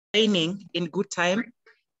joining in good time.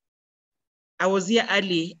 I was here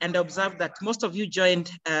early and observed that most of you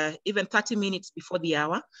joined even 30 minutes before the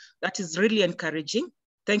hour. That is really encouraging.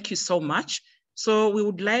 Thank you so much. So we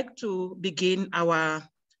would like to begin our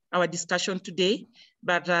discussion today.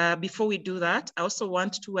 But before we do that, I also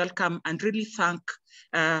want to welcome and really thank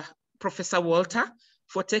Professor Walter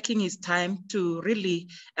for taking his time to really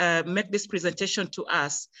make this presentation to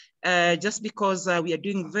us. Just because we are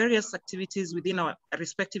doing various activities within our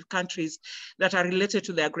respective countries that are related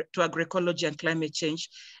to agroecology and climate change.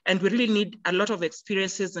 And we really need a lot of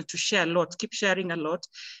experiences and to share a lot, keep sharing a lot.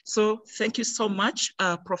 So thank you so much,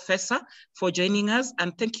 Professor, for joining us.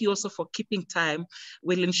 And thank you also for keeping time.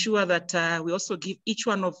 We'll ensure that we also give each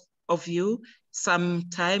one of you some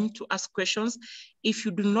time to ask questions. If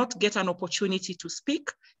you do not get an opportunity to speak,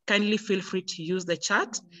 kindly feel free to use the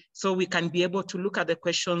chat so we can be able to look at the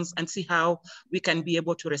questions and see how we can be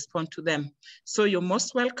able to respond to them. So you're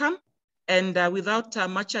most welcome. And without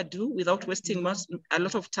much ado, without wasting a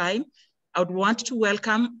lot of time, I would want to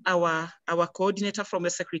welcome our coordinator from the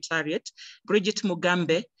Secretariat, Bridget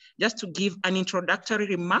Mugambe, just to give an introductory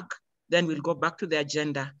remark, then we'll go back to the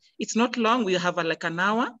agenda. It's not long, we'll have like an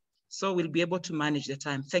hour, so we'll be able to manage the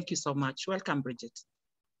time. Thank you so much. Welcome, Bridget.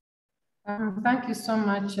 Thank you so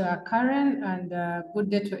much, Karen, and good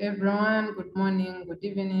day to everyone. Good morning, good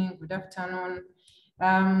evening, good afternoon.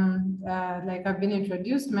 Like I've been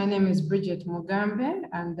introduced, my name is Bridget Mugambe,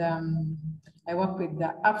 and I work with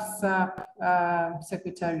the AFSA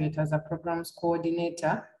Secretariat as a programs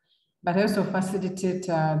coordinator, but I also facilitate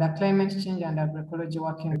the climate change and agroecology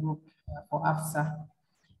working group for AFSA.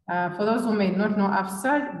 For those who may not know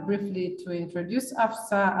AFSA, briefly to introduce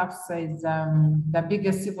AFSA, AFSA is the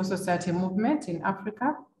biggest civil society movement in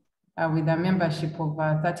Africa with a membership of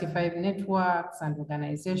 35 networks and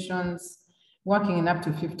organizations working in up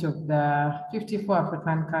to 50 of the 54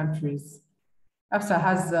 African countries. AFSA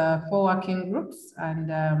has 4 working groups,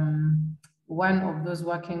 and one of those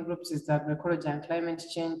working groups is the Agroecology and Climate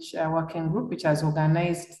Change Working Group, which has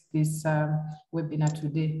organized this webinar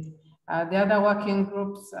today. The other working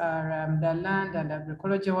groups are the Land and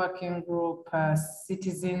Agroecology Working Group,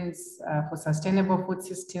 Citizens for Sustainable Food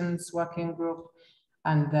Systems Working Group,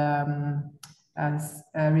 and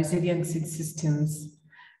Resilient Seed Systems.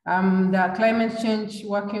 The Climate Change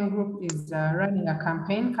Working Group is running a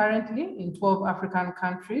campaign currently in 12 African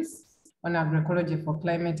countries on agroecology for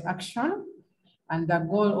climate action. And the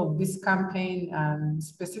goal of this campaign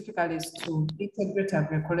specifically is to integrate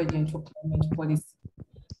agroecology into climate policy.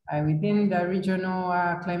 Within the regional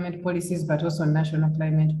climate policies, but also national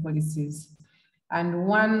climate policies. And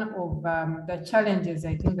one of the challenges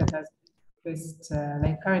I think that has faced,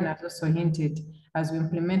 like Karen has also hinted, as we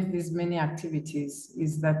implement these many activities,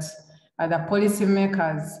 is that the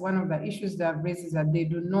policymakers, one of the issues they have raised is that they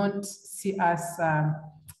do not see us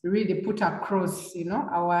really put across,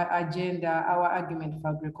 our agenda, our argument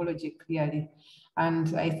for agroecology clearly.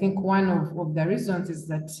 And I think one of the reasons is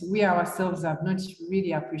that we ourselves have not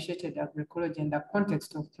really appreciated agroecology in the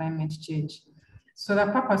context of climate change. So the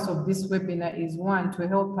purpose of this webinar is, one, to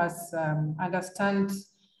help us understand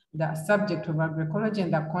the subject of agroecology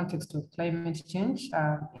in the context of climate change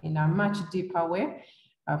in a much deeper way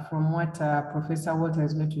from what Professor Walter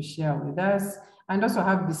is going to share with us, and also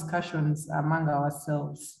have discussions among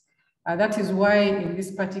ourselves. That is why in this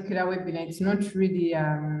particular webinar, it's not really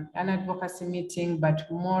an advocacy meeting, but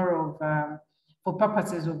more of for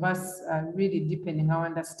purposes of us really deepening our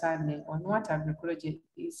understanding on what agroecology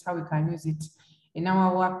is, how we can use it in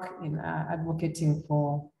our work in advocating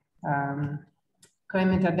for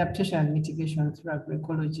climate adaptation and mitigation through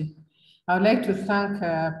agroecology. I would like to thank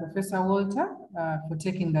Professor Walter for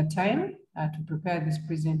taking the time to prepare this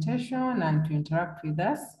presentation and to interact with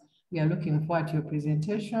us. We are looking forward to your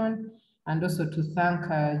presentation, and also to thank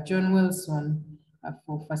John Wilson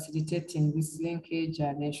for facilitating this linkage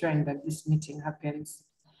and ensuring that this meeting happens.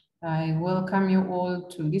 I welcome you all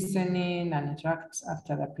to listen in and interact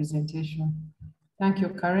after the presentation. Thank you,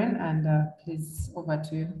 Karen, and please, over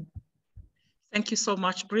to you. Thank you so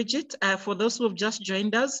much, Bridget. For those who have just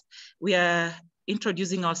joined us, we are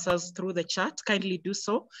introducing ourselves through the chat. Kindly do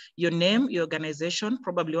so. Your name, your organization,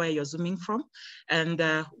 probably where you're zooming from, and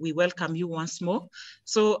we welcome you once more.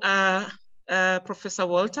 So Professor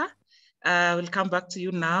Walter, we'll come back to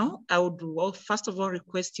you now. I would first of all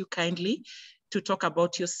request you kindly to talk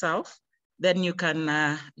about yourself, then you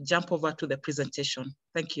can jump over to the presentation.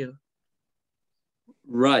 Thank you.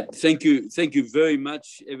 Right, thank you very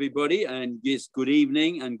much, everybody, and yes, good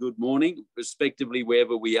evening and good morning, respectively,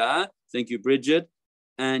 wherever we are. Thank you, Bridget.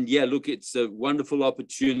 And yeah, look, it's a wonderful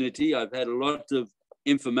opportunity. I've had a lot of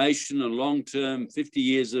information and long-term 50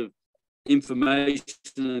 years of information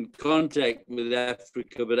and contact with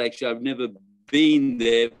Africa, but actually I've never been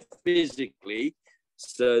there physically.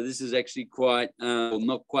 So this is actually quite,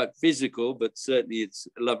 not quite physical, but certainly it's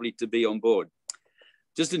lovely to be on board.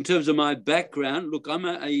 Just in terms of my background, look, I'm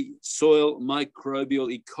a soil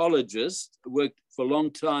microbial ecologist. I worked for a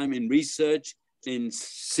long time in research in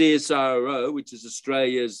CSIRO, which is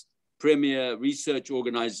Australia's premier research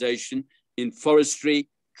organization in forestry,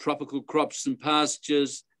 tropical crops and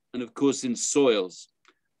pastures, and of course in soils.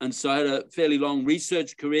 And so I had a fairly long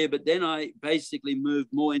research career, but then I basically moved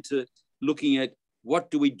more into looking at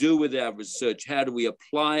what do we do with our research? How do we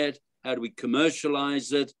apply it? How do we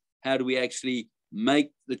commercialize it? How do we actually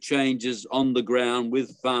make the changes on the ground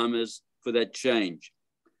with farmers for that change?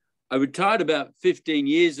 I retired about 15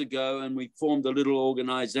 years ago, and we formed a little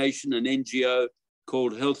organization, an NGO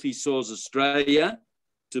called Healthy Soils Australia,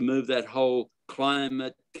 to move that whole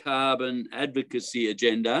climate carbon advocacy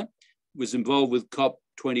agenda. Was involved with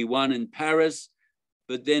COP21 in Paris,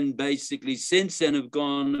 but then basically since then have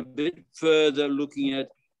gone a bit further looking at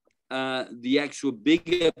the actual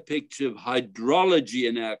bigger picture of hydrology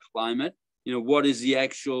in our climate. You know, what is the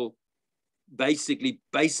actual basically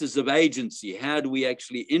basis of agency? How do we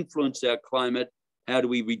actually influence our climate? How do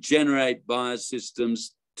we regenerate biosystems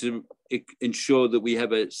to ensure that we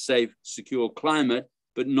have a safe, secure climate,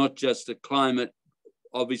 but not just a climate,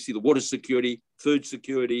 obviously the water security, food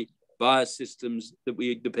security, biosystems that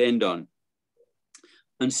we depend on.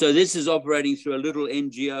 And so this is operating through a little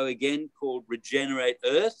NGO again called Regenerate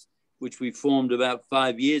Earth, which we formed about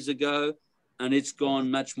 5 years ago. And it's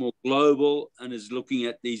gone much more global and is looking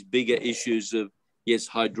at these bigger issues of, yes,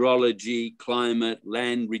 hydrology, climate,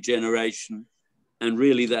 land regeneration, and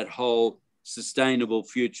really that whole sustainable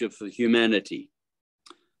future for humanity.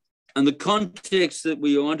 And the context that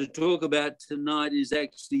we want to talk about tonight is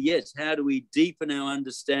actually, yes, how do we deepen our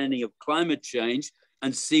understanding of climate change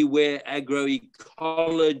and see where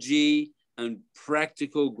agroecology and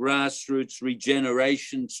practical grassroots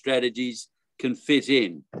regeneration strategies can fit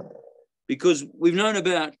in? Because we've known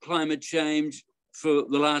about climate change for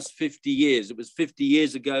the last 50 years. It was 50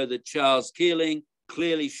 years ago that Charles Keeling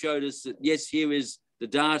clearly showed us that, yes, here is the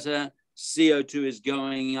data, CO2 is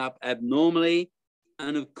going up abnormally.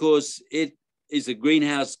 And of course, it is a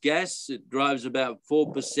greenhouse gas. It drives about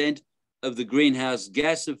 4% of the greenhouse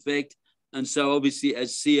gas effect. And so obviously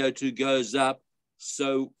as CO2 goes up,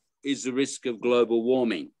 so is the risk of global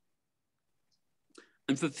warming.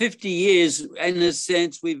 And for 50 years, in a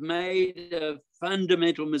sense, we've made a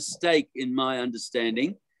fundamental mistake in my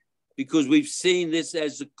understanding, because we've seen this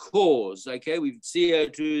as a cause, okay?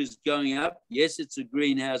 CO2 is going up. Yes, it's a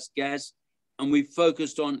greenhouse gas. And we've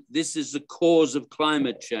focused on this is the cause of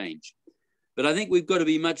climate change. But I think we've got to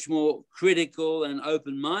be much more critical and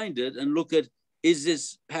open-minded and look at, is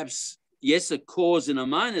this perhaps, yes, a cause in a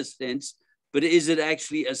minor sense, but is it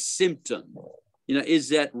actually a symptom? You know, is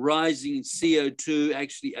that rising CO2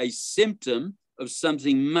 actually a symptom of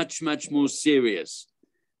something much, much more serious?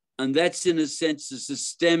 And that's in a sense a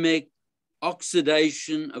systemic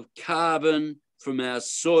oxidation of carbon from our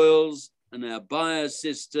soils and our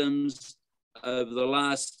biosystems over the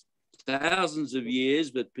last thousands of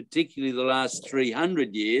years, but particularly the last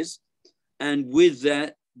 300 years. And with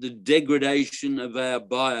that, the degradation of our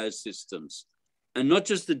biosystems. And not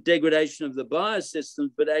just the degradation of the biosystems,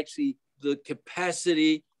 but actually the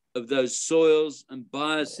capacity of those soils and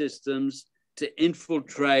biosystems to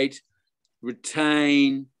infiltrate,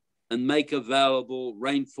 retain, and make available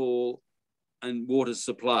rainfall and water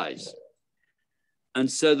supplies. And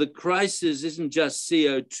so the crisis isn't just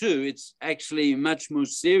CO2, it's actually much more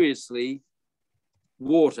seriously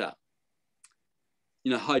water,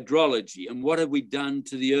 you know, hydrology. And what have we done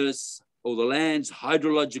to the Earth's or the land's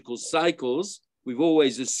hydrological cycles? We've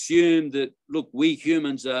always assumed that, look, we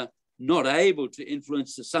humans are not able to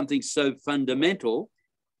influence something so fundamental,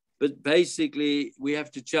 but basically we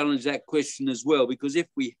have to challenge that question as well, because if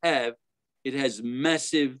we have, it has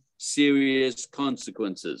massive, serious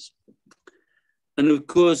consequences. And of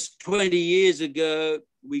course, 20 years ago,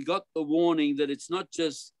 we got the warning that it's not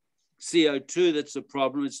just CO2 that's a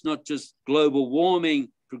problem. It's not just global warming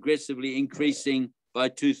progressively increasing by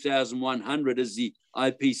 2100 as the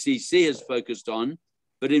IPCC has focused on,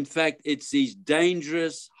 but in fact, it's these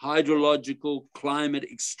dangerous hydrological climate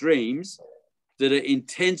extremes that are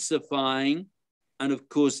intensifying and of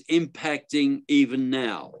course, impacting even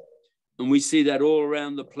now. And we see that all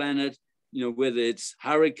around the planet, you know, whether it's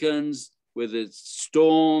hurricanes, whether it's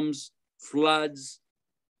storms, floods,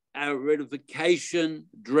 aridification,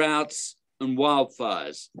 droughts, and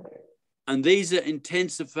wildfires. And these are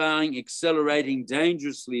intensifying, accelerating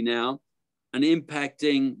dangerously now and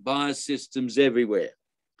impacting biosystems everywhere.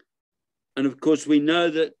 And of course, we know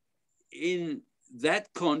that in that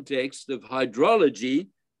context of hydrology,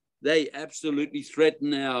 they absolutely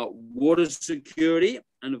threaten our water security.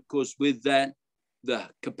 And of course, with that, the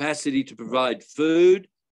capacity to provide food,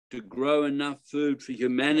 to grow enough food for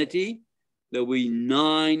humanity. There'll be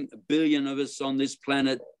 9 billion of us on this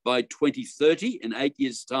planet by 2030, in 8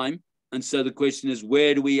 years' time. And so the question is,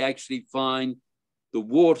 where do we actually find the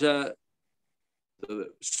water, the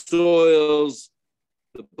soils,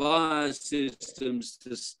 the biosystems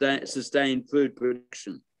to sustain food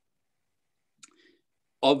production?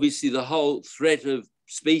 Obviously, the whole threat of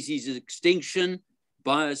species extinction,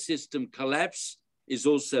 biosystem collapse is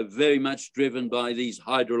also very much driven by these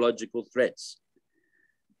hydrological threats.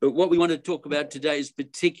 But what we want to talk about today is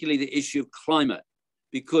particularly the issue of climate,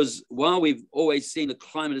 because while we've always seen the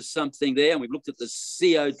climate as something there, and we've looked at the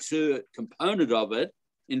CO2 component of it,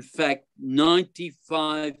 in fact,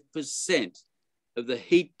 95% of the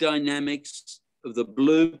heat dynamics of the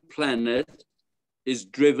blue planet is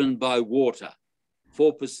driven by water.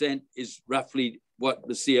 4% is roughly what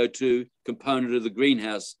the CO2 component of the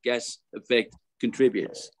greenhouse gas effect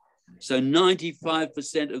contributes. So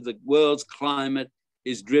 95% of the world's climate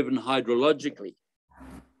is driven hydrologically.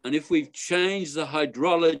 And if we've changed the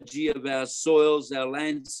hydrology of our soils, our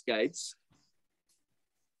landscapes,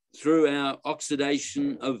 through our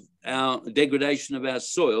oxidation of our degradation of our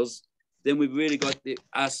soils, then we've really got to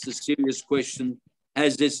ask the serious question,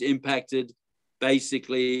 has this impacted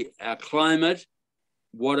basically our climate?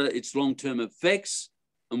 What are its long-term effects?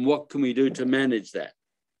 And what can we do to manage that?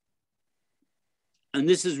 And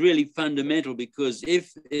this is really fundamental, because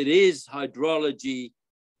if it is hydrology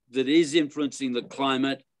that is influencing the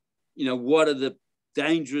climate, you know, what are the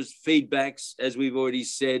dangerous feedbacks, as we've already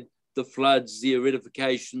said, the floods, the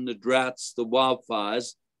aridification, the droughts, the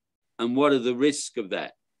wildfires, and what are the risks of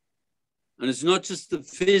that? And it's not just the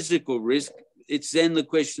physical risk, it's then the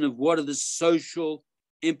question of what are the social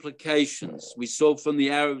implications. We saw from the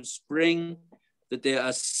Arab Spring that there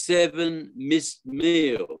are 7 missed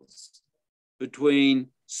meals between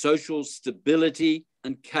social stability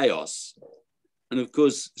and chaos. And of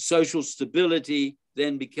course, social stability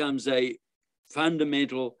then becomes a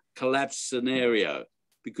fundamental collapse scenario,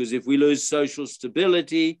 because if we lose social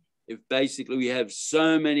stability, if basically we have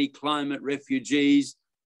so many climate refugees,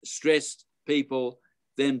 stressed people,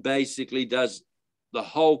 then basically does the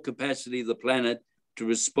whole capacity of the planet to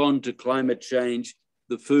respond to climate change,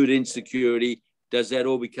 the food insecurity, does that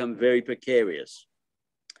all become very precarious?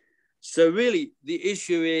 So really the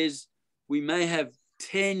issue is we may have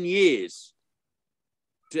 10 years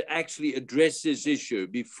to actually address this issue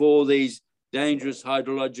before these dangerous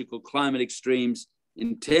hydrological climate extremes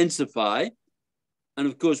intensify. And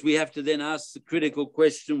of course, we have to then ask the critical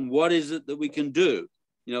question, what is it that we can do?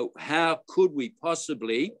 You know, how could we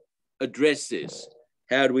possibly address this?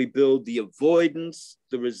 How do we build the avoidance,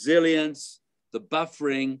 the resilience, the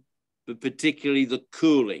buffering, but particularly the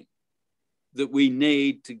cooling that we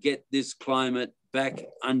need to get this climate back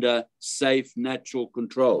under safe natural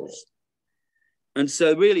controls? And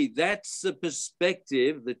so really that's the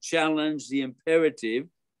perspective, the challenge, the imperative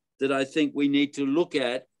that I think we need to look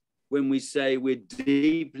at when we say we're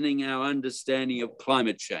deepening our understanding of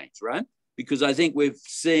climate change, right? Because I think we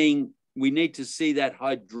need to see that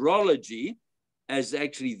hydrology as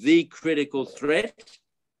actually the critical threat.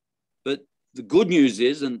 But the good news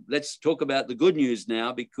is, and let's talk about the good news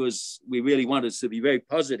now, because we really want us to be very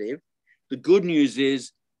positive. The good news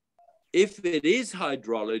is, if it is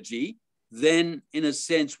hydrology, then in a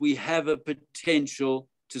sense, we have a potential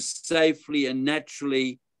to safely and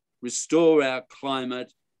naturally restore our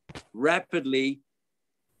climate rapidly,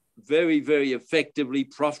 very, very effectively,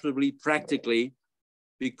 profitably, practically,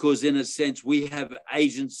 because in a sense, we have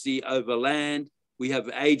agency over land, we have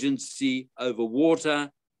agency over water,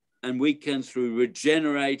 and we can, through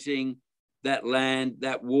regenerating that land,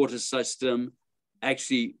 that water system,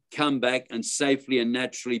 actually come back and safely and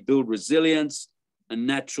naturally build resilience and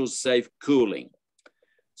natural safe cooling.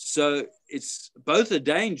 So it's both a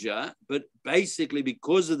danger, but basically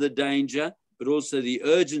because of the danger, but also the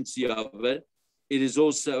urgency of it, it is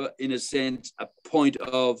also, in a sense, a point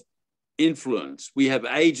of influence. We have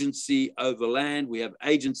agency over land, we have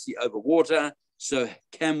agency over water. So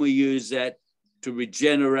can we use that to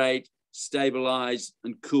regenerate, stabilize,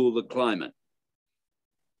 and cool the climate?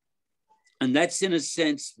 And that's, in a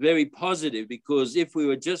sense, very positive, because if we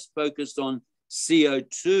were just focused on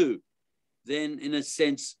CO2, then in a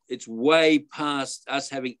sense, it's way past us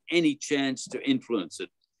having any chance to influence it.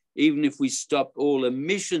 even if we stopped all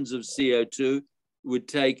emissions of CO2, it would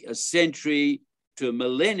take a century to a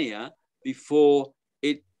millennia before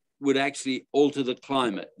it would actually alter the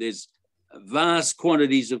climate. There's vast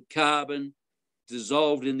quantities of carbon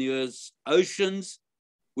dissolved in the Earth's oceans,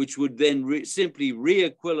 which would then simply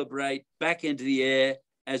re-equilibrate back into the air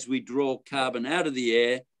as we draw carbon out of the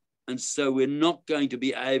air. And so we're not going to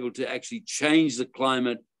be able to actually change the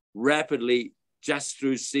climate rapidly just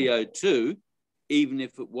through CO2, even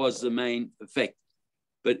if it was the main effect.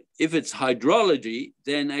 But if it's hydrology,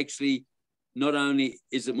 then actually not only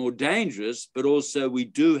is it more dangerous, but also we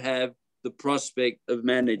do have the prospect of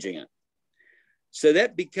managing it. So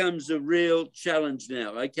that becomes a real challenge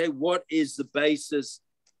now. Okay, what is the basis?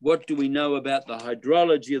 What do we know about the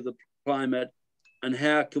hydrology of the climate, and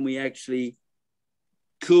how can we actually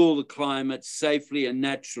cool the climate safely and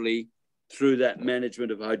naturally through that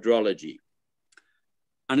management of hydrology?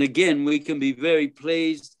 And again, we can be very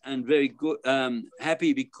pleased and very good,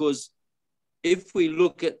 happy, because if we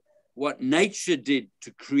look at what nature did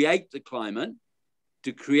to create the climate,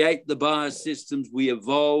 to create the biosystems we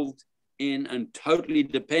evolved in and totally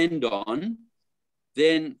depend on,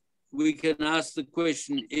 then we can ask the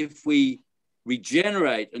question, if we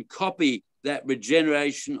regenerate and copy that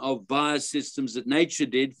regeneration of biosystems that nature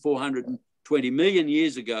did 420 million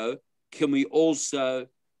years ago, can we also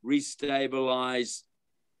restabilize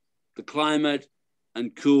the climate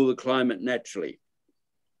and cool the climate naturally?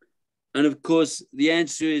 And of course, the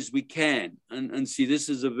answer is we can. And see, this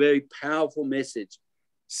is a very powerful message.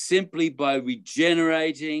 Simply by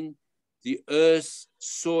regenerating the Earth's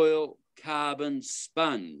soil carbon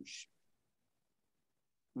sponge,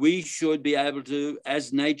 we should be able to,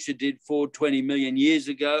 as nature did 420 million years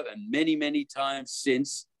ago and many, many times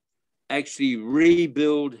since, actually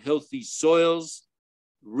rebuild healthy soils,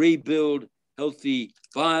 rebuild healthy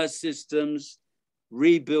biosystems,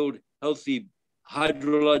 rebuild healthy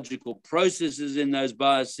hydrological processes in those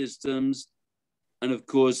biosystems, and of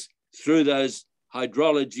course, through those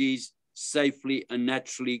hydrologies, safely and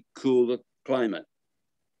naturally cool the climate.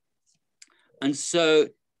 And so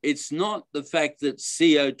it's not the fact that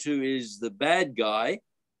CO2 is the bad guy.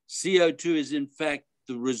 CO2 is in fact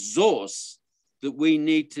the resource that we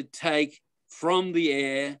need to take from the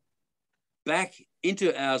air back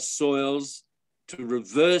into our soils to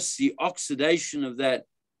reverse the oxidation of that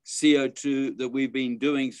CO2 that we've been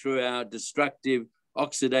doing through our destructive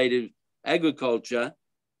oxidative agriculture.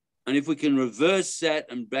 And if we can reverse that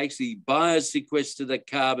and basically biosequester the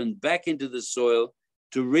carbon back into the soil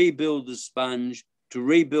to rebuild the sponge, to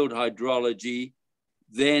rebuild hydrology,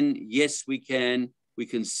 then yes, we can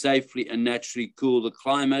safely and naturally cool the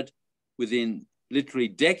climate within literally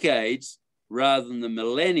decades rather than the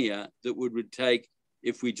millennia that would take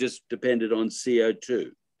if we just depended on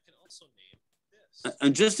CO2.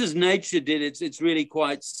 And just as nature did, it's really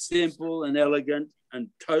quite simple and elegant and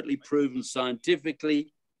totally proven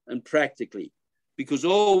scientifically and practically, because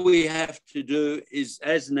all we have to do is,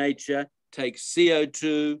 as nature, take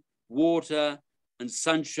CO2, water, and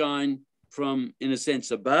sunshine from, in a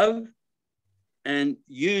sense, above, and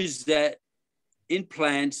use that in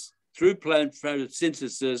plants through plant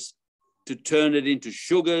photosynthesis to turn it into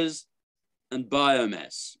sugars and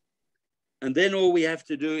biomass. And then all we have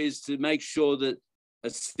to do is to make sure that a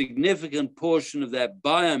significant portion of that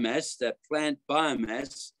biomass, that plant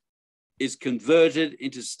biomass, is converted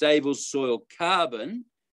into stable soil carbon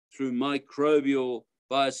through microbial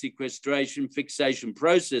biosequestration fixation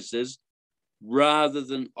processes, rather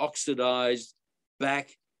than oxidized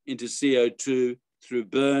back into CO2 through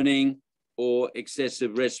burning or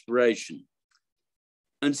excessive respiration.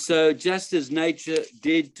 And so just as nature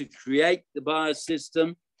did to create the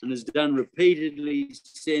biosystem and has done repeatedly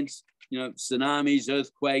since, tsunamis,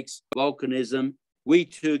 earthquakes, volcanism, we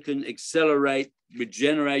too can accelerate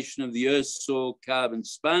regeneration of the Earth's soil carbon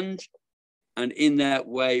sponge, and in that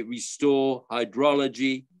way restore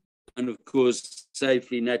hydrology and of course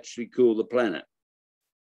safely naturally cool the planet.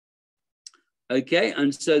 Okay,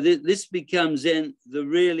 and so this becomes then the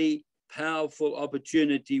really powerful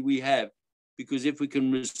opportunity we have, because if we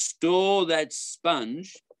can restore that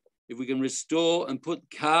sponge, if we can restore and put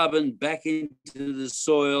carbon back into the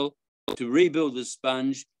soil to rebuild the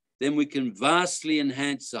sponge, then we can vastly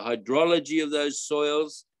enhance the hydrology of those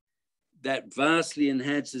soils. That vastly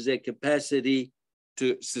enhances their capacity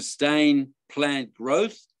to sustain plant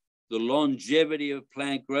growth, the longevity of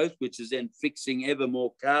plant growth, which is then fixing ever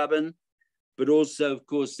more carbon. But also, of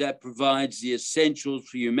course, that provides the essentials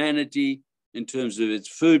for humanity in terms of its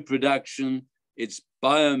food production, its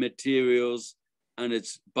biomaterials, and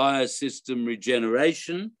its biosystem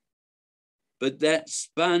regeneration. But that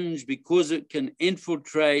sponge, because it can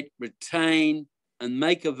infiltrate, retain, and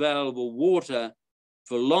make available water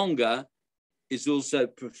for longer, is also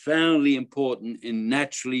profoundly important in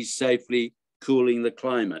naturally, safely cooling the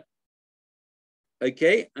climate.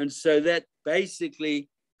 Okay, and so that basically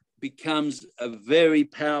becomes a very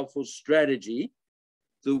powerful strategy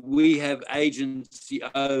that we have agency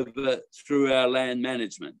over through our land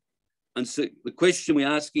management. And so the question we're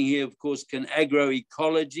asking here, of course, can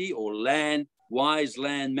agroecology or wise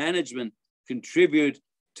land management contribute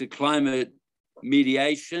to climate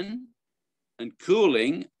mediation and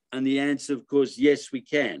cooling? And the answer, of course, yes, we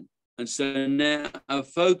can. And so now our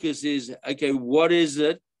focus is, okay, what is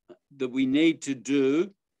it that we need to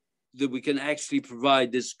do that we can actually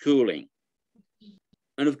provide this cooling?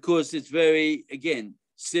 And of course, it's very, again,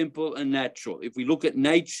 simple and natural. If we look at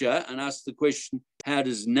nature and ask the question, how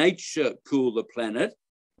does nature cool the planet?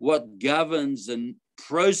 What governs and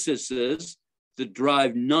processes that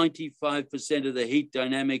drive 95% of the heat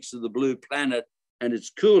dynamics of the blue planet and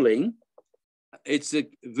its cooling? It's a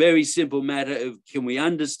very simple matter of, can we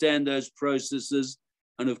understand those processes?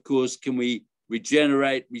 And of course, can we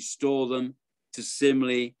regenerate, restore them to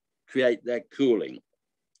similarly create that cooling?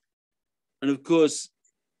 And of course,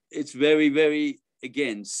 it's very, very,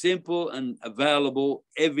 again, simple and available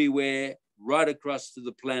everywhere, right across to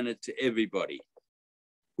the planet, to everybody.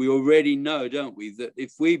 We already know, don't we, that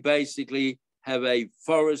if we basically have a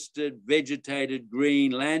forested, vegetated,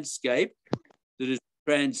 green landscape that is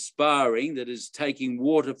transpiring, that is taking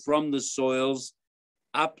water from the soils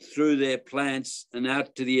up through their plants and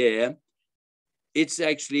out to the air, it's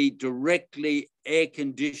actually directly air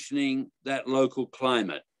conditioning that local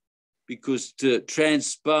climate, because to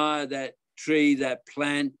transpire that tree, that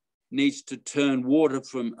plant needs to turn water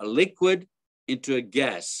from a liquid into a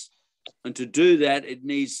gas. And to do that, it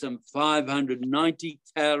needs some 590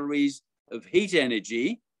 calories of heat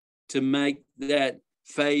energy to make that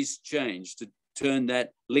phase change, to turn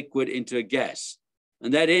that liquid into a gas.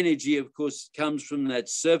 And that energy, of course, comes from that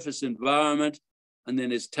surface environment and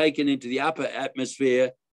then is taken into the upper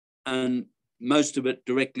atmosphere, and most of it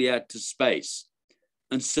directly out to space.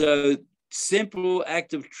 And so simple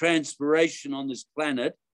act of transpiration on this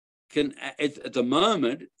planet can, at the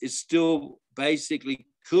moment, is still basically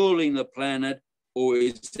cooling the planet, or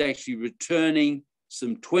it's actually returning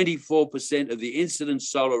some 24% of the incident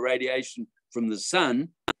solar radiation from the sun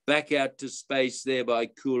back out to space, thereby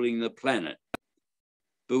cooling the planet.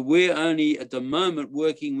 But we're only at the moment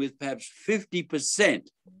working with perhaps 50%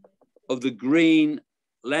 of the green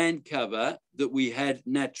land cover that we had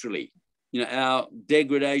naturally. You know, our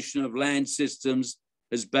degradation of land systems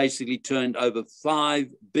has basically turned over 5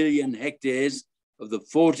 billion hectares of the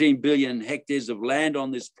 14 billion hectares of land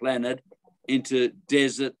on this planet into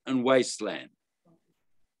desert and wasteland.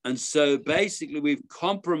 And so basically we've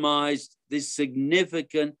compromised this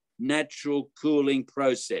significant natural cooling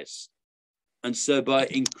process. And so by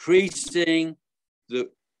increasing the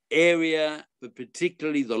area, but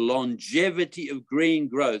particularly the longevity of green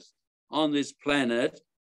growth on this planet,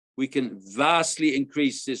 we can vastly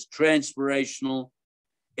increase this transpirational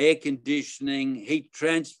air conditioning, heat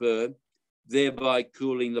transfer, thereby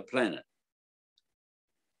cooling the planet.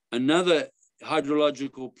 Another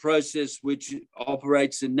hydrological process which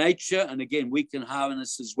operates in nature, and again, we can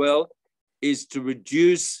harness as well, is to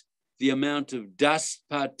reduce the amount of dust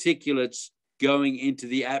particulates going into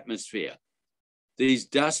the atmosphere. These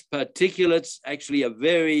dust particulates actually are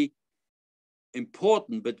very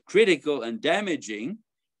important, but critical and damaging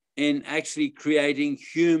in actually creating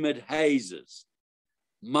humid hazes,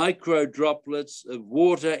 micro droplets of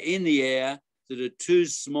water in the air that are too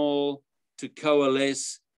small to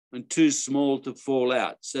coalesce and too small to fall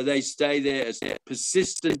out. So they stay there as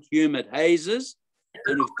persistent humid hazes.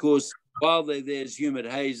 And of course, while they're there as humid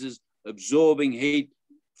hazes, absorbing heat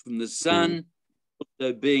from the sun,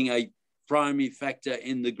 also being a primary factor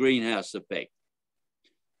in the greenhouse effect.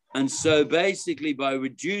 And so basically by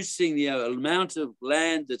reducing the amount of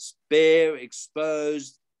land that's bare,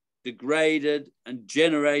 exposed, degraded, and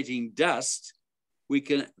generating dust, we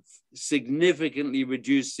can significantly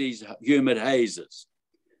reduce these humid hazes.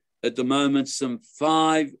 At the moment, some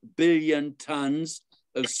 5 billion tons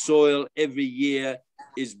of soil every year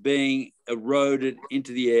is being eroded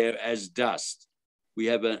into the air as dust. We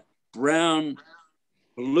have a brown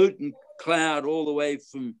pollutant cloud all the way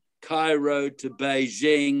from Cairo to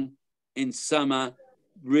Beijing in summer,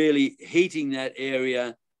 really heating that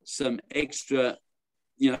area some extra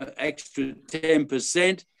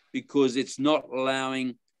 10%, because it's not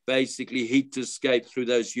allowing basically heat to escape through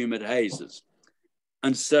those humid hazes.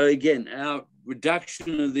 And so again, our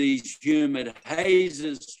reduction of these humid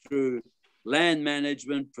hazes through land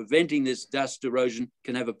management, preventing this dust erosion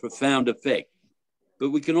can have a profound effect. But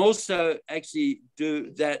we can also actually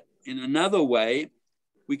do that in another way.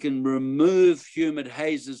 We can remove humid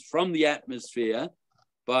hazes from the atmosphere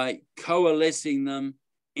by coalescing them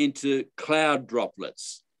into cloud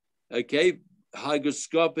droplets, okay?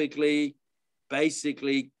 Hygroscopically,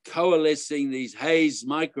 basically coalescing these haze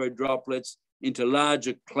micro droplets into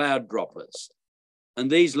larger cloud droplets. And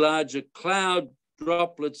these larger cloud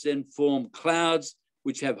droplets then form clouds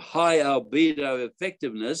which have high albedo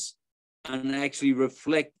effectiveness and actually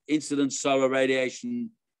reflect incident solar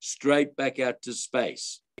radiation straight back out to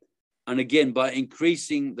space. And again, by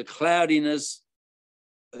increasing the cloudiness,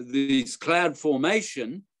 this cloud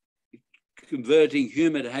formation, converting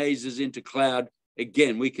humid hazes into cloud,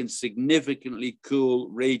 again, we can significantly cool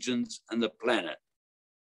regions and the planet.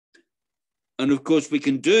 And of course, we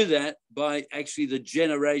can do that by actually the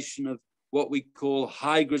generation of what we call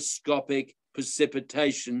hygroscopic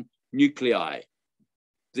precipitation nuclei.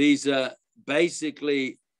 These are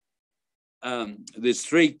basically, there's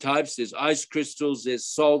three types. There's ice crystals, there's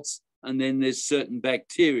salts, and then there's certain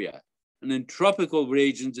bacteria. And in tropical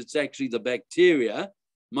regions, it's actually the bacteria,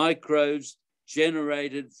 microbes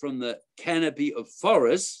generated from the canopy of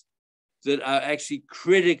forests that are actually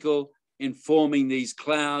critical in forming these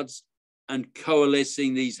clouds and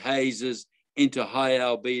coalescing these hazes into high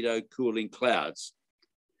albedo cooling clouds.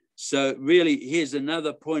 So really, here's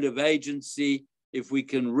another point of agency. If we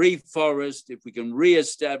can reforest, if we can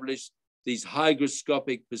reestablish these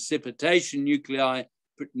hygroscopic precipitation nuclei,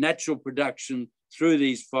 natural production through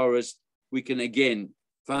these forests, we can again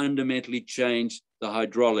fundamentally change the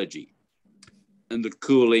hydrology and the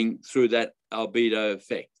cooling through that albedo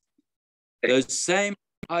effect. Those same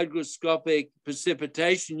hygroscopic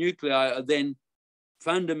precipitation nuclei are then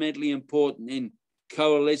fundamentally important in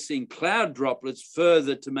coalescing cloud droplets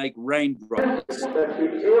further to make rain droplets.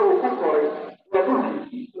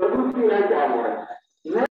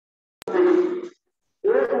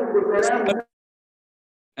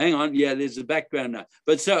 Hang on, yeah, there's a background now.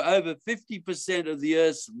 But so over 50% of the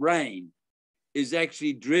Earth's rain is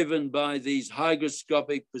actually driven by these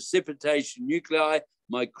hygroscopic precipitation nuclei,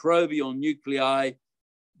 microbial nuclei,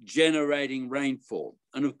 generating rainfall.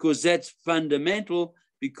 And of course, that's fundamental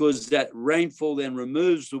because that rainfall then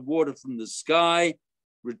removes the water from the sky,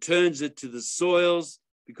 returns it to the soils,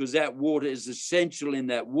 because that water is essential in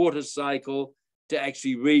that water cycle to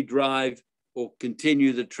actually redrive or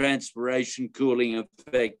continue the transpiration cooling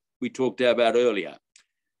effect we talked about earlier.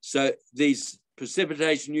 So these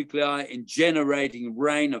precipitation nuclei in generating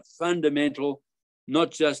rain are fundamental,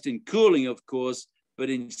 not just in cooling, of course, but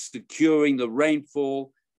in securing the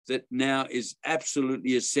rainfall that now is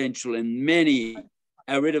absolutely essential in many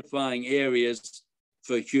aridifying areas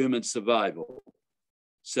for human survival.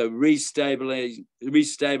 So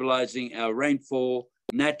restabilizing our rainfall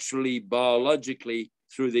naturally, biologically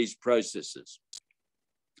through these processes.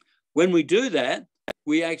 When we do that,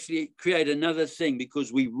 we actually create another thing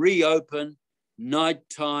because we reopen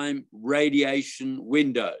nighttime radiation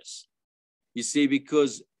windows. You see,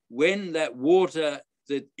 because when that water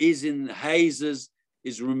that is in the hazes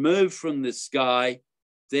is removed from the sky,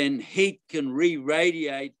 then heat can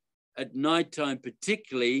re-radiate at nighttime,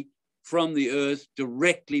 particularly from the Earth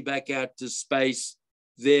directly back out to space,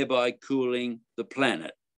 thereby cooling the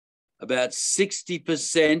planet. About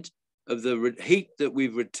 60% of the heat that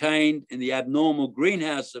we've retained in the abnormal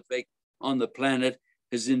greenhouse effect on the planet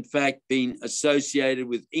has in fact been associated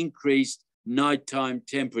with increased nighttime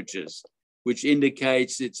temperatures, which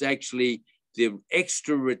indicates it's actually the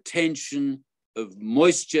extra retention of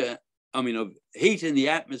moisture, of heat in the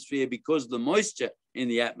atmosphere because of the moisture in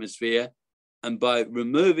the atmosphere. And by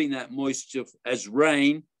removing that moisture as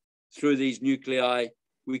rain through these nuclei,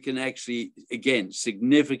 we can actually, again,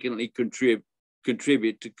 significantly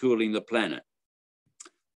contribute to cooling the planet.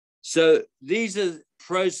 So these are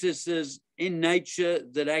processes in nature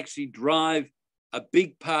that actually drive a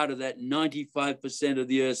big part of that 95% of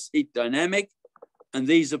the Earth's heat dynamic. And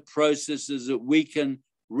these are processes that we can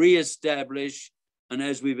reestablish, and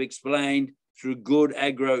as we've explained, through good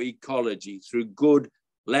agroecology, through good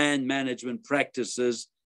land management practices,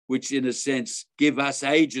 which in a sense give us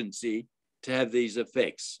agency to have these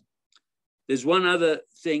effects. There's one other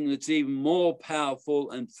thing that's even more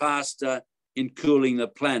powerful and faster in cooling the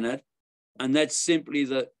planet, and that's simply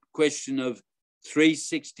the question of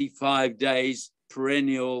 365 days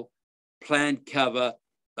perennial plant cover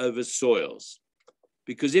over soils.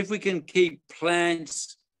 Because if we can keep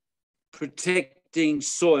plants protecting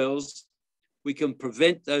soils, we can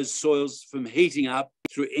prevent those soils from heating up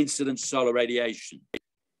through incident solar radiation.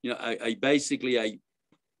 Basically a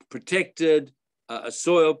protected, a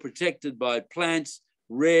soil protected by plants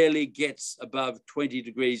rarely gets above 20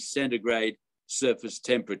 degrees centigrade surface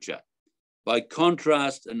temperature. By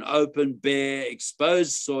contrast, an open, bare,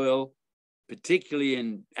 exposed soil, particularly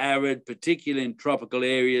in arid, particularly in tropical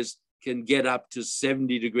areas, can get up to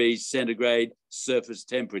 70 degrees centigrade surface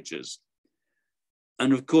temperatures.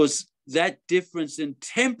 And of course, that difference in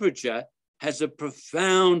temperature has a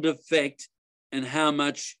profound effect in how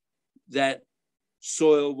much that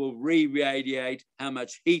soil will re-radiate, how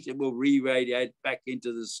much heat it will re-radiate back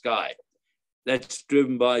into the sky. That's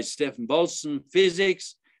driven by Stefan Boltzmann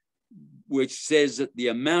physics, which says that the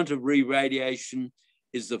amount of re-radiation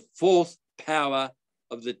is the fourth power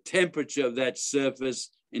of the temperature of that surface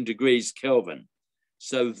in degrees Kelvin.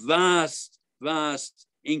 So vast, vast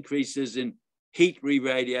increases in heat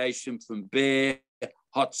re-radiation from bare,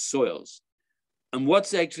 hot soils. And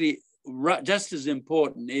what's actually just as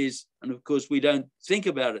important is, and of course we don't think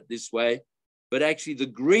about it this way, but actually the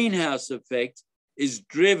greenhouse effect is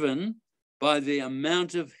driven by the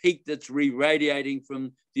amount of heat that's re-radiating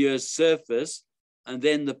from the Earth's surface, and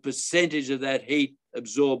then the percentage of that heat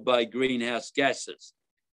absorbed by greenhouse gases.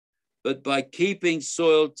 But by keeping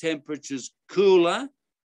soil temperatures cooler,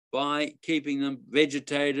 by keeping them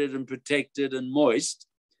vegetated and protected and moist,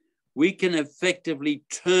 we can effectively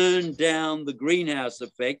turn down the greenhouse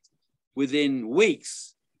effect within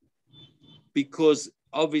weeks, because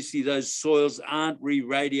obviously those soils aren't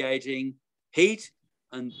re-radiating heat,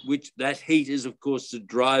 and which that heat is, of course, the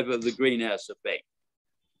driver of the greenhouse effect.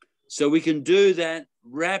 So we can do that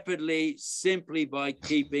rapidly simply by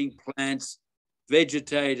keeping plants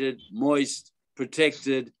vegetated, moist,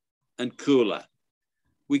 protected, and cooler.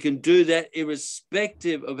 We can do that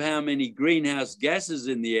irrespective of how many greenhouse gases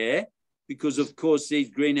in the air, because of course these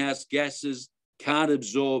greenhouse gases can't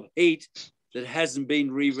absorb heat that hasn't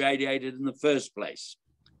been re-radiated in the first place.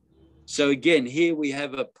 So again, here we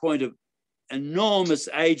have a point of enormous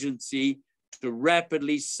agency to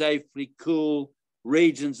rapidly, safely cool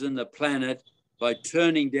regions in the planet by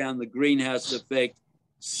turning down the greenhouse effect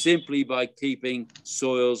simply by keeping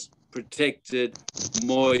soils protected,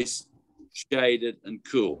 moist, shaded, and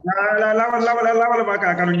cool.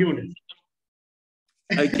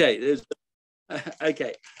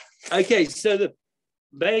 Okay, so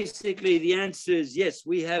basically the answer is yes,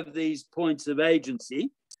 we have these points of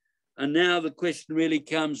agency. And now the question really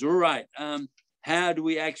comes, all right, how do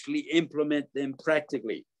we actually implement them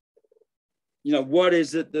practically? You know, what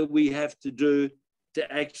is it that we have to do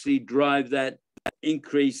to actually drive that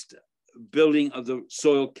increased building of the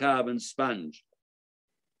soil carbon sponge?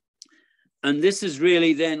 And this is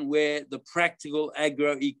really then where the practical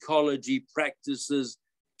agroecology practices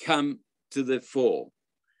come to the fore.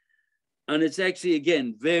 And it's actually,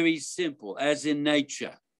 again, very simple, as in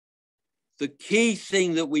nature. The key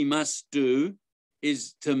thing that we must do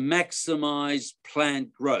is to maximize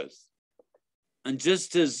plant growth. And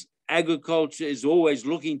just as agriculture is always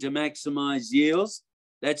looking to maximize yields,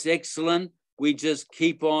 that's excellent. We just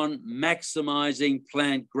keep on maximizing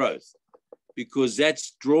plant growth, because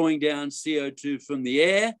that's drawing down CO2 from the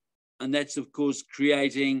air. And that's, of course,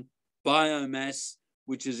 creating biomass,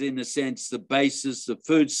 which is, in a sense, the basis, the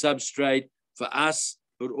food substrate for us,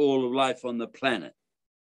 but all of life on the planet.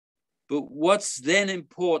 But what's then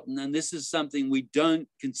important, and this is something we don't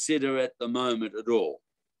consider at the moment at all.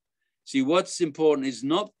 See, what's important is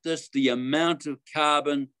not just the amount of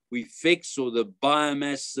carbon we fix or the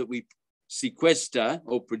biomass that we sequester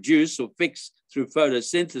or produce or fix through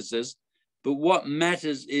photosynthesis, but what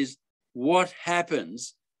matters is what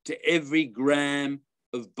happens to every gram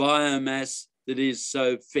of biomass that is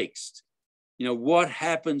so fixed. You know, what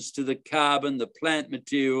happens to the carbon, the plant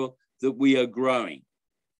material that we are growing?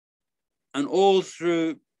 And all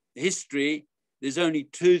through history, there's only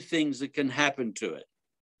two things that can happen to it.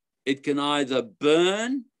 It can either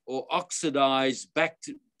burn or oxidize back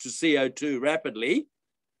to CO2 rapidly,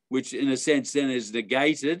 which in a sense then is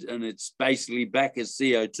negated and it's basically back as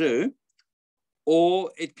CO2,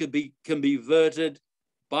 or it can be converted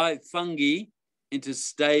by fungi into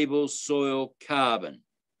stable soil carbon.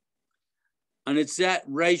 And it's that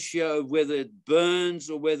ratio of whether it burns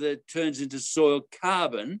or whether it turns into soil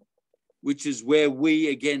carbon, which is where we,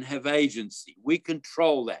 again, have agency. We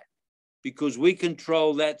control that because we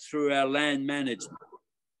control that through our land management.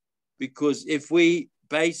 Because if we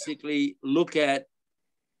basically look at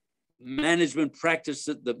management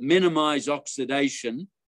practices that minimize oxidation,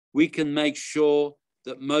 we can make sure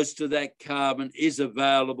that most of that carbon is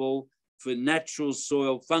available for natural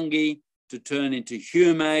soil fungi to turn into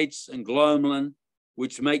humates and glomalin,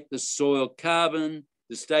 which make the soil carbon,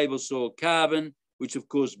 the stable soil carbon, which of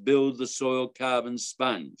course build the soil carbon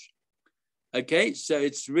sponge. Okay, so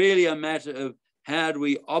it's really a matter of how do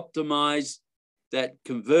we optimize that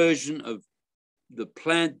conversion of the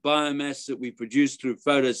plant biomass that we produce through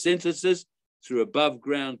photosynthesis, through above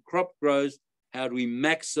ground crop growth, how do we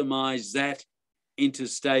maximize that into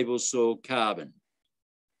stable soil carbon?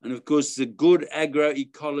 And of course, the good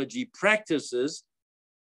agroecology practices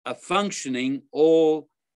are functioning all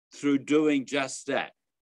through doing just that,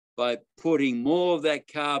 by putting more of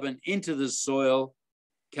that carbon into the soil,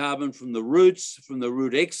 carbon from the roots, from the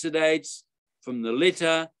root exudates, from the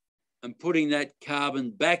litter, and putting that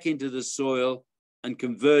carbon back into the soil and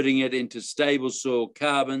converting it into stable soil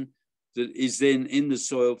carbon that is then in the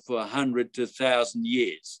soil for 100 to 1,000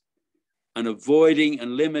 years, and avoiding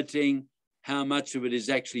and limiting how much of it is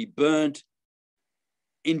actually burnt.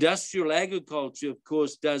 Industrial agriculture, of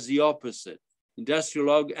course, does the opposite.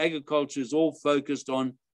 Industrial agriculture is all focused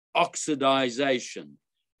on oxidization.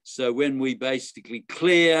 So when we basically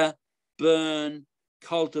clear, burn,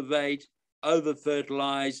 cultivate,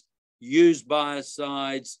 over-fertilize, use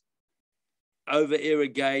biocides,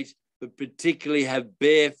 over-irrigate, but particularly have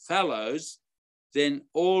bare fallows, then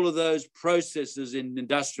all of those processes in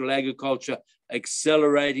industrial agriculture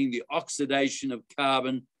accelerating the oxidation of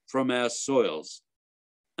carbon from our soils.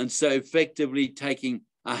 And so effectively taking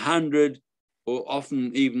 100 or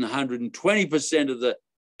often even 120% of the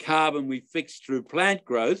carbon we fix through plant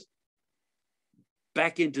growth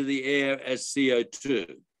back into the air as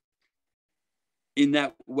CO2. In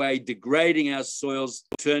that way, degrading our soils,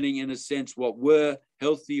 turning, in a sense, what were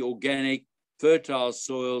healthy, organic, fertile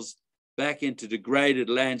soils back into degraded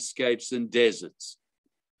landscapes and deserts.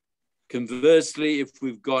 Conversely, if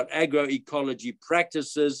we've got agroecology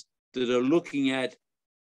practices that are looking at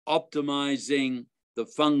optimizing the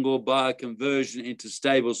fungal bioconversion into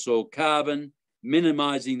stable soil carbon,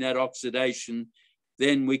 minimizing that oxidation,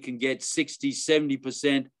 then we can get 60,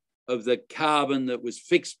 70% of the carbon that was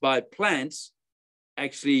fixed by plants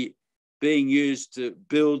actually being used to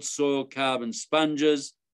build soil carbon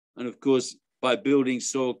sponges. And of course, by building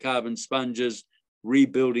soil carbon sponges,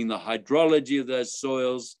 rebuilding the hydrology of those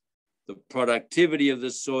soils, the productivity of the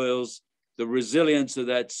soils, the resilience of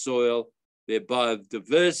that soil, their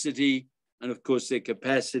biodiversity, and of course, their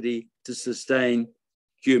capacity to sustain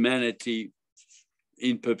humanity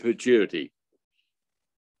in perpetuity.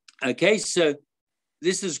 Okay, so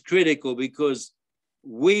this is critical because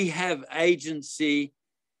we have agency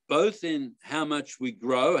both in how much we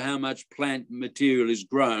grow, how much plant material is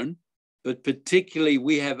grown, but particularly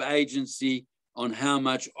we have agency on how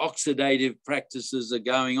much oxidative practices are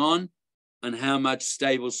going on and how much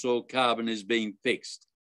stable soil carbon is being fixed.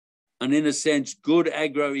 And in a sense, good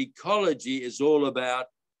agroecology is all about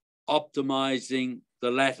optimizing the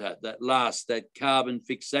latter, that carbon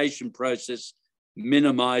fixation process,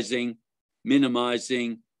 minimizing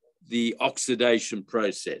the oxidation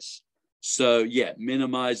process. So yeah,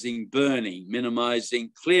 minimizing burning, minimizing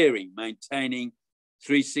clearing, maintaining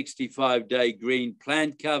 365-day green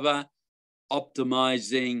plant cover,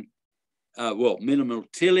 optimizing, minimal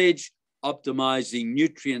tillage, optimizing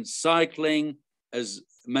nutrient cycling, as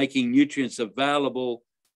making nutrients available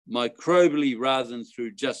microbially rather than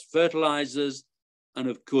through just fertilizers, and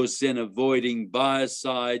of course then avoiding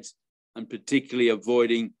biocides and particularly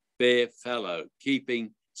avoiding bare fallow,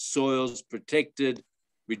 keeping soils protected,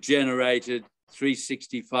 regenerated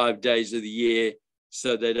 365 days of the year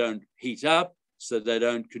so they don't heat up, so they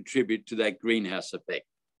don't contribute to that greenhouse effect.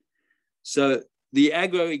 So the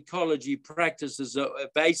agroecology practices are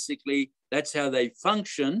basically, that's how they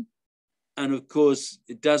function. And of course,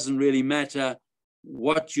 it doesn't really matter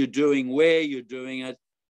what you're doing, where you're doing it,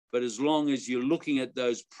 but as long as you're looking at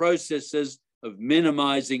those processes of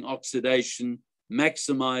minimizing oxidation,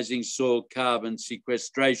 maximizing soil carbon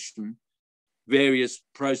sequestration, various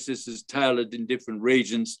processes tailored in different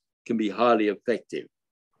regions can be highly effective.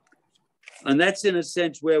 And that's in a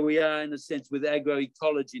sense where we are, in a sense, with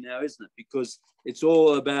agroecology now, isn't it? Because it's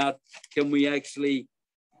all about, can we actually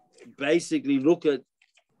basically look at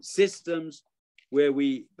systems where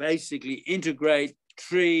we basically integrate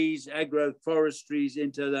trees, agroforestries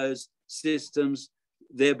into those systems,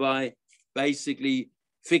 thereby basically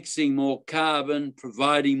fixing more carbon,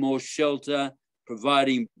 providing more shelter,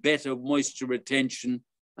 providing better moisture retention,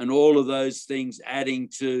 and all of those things adding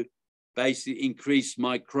to basically increased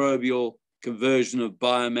microbial conversion of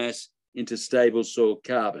biomass into stable soil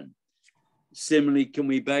carbon. Similarly, can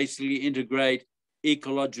we basically integrate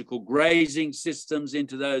ecological grazing systems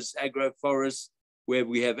into those agroforests where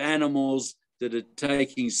we have animals that are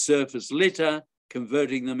taking surface litter,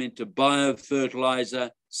 converting them into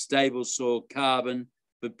biofertilizer, stable soil carbon,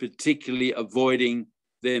 but particularly avoiding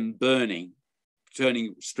them burning,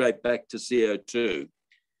 turning straight back to CO2.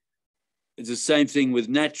 It's the same thing with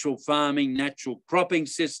natural farming, natural cropping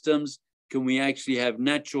systems. Can we actually have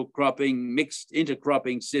natural cropping, mixed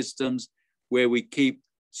intercropping systems where we keep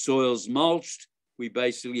soils mulched? We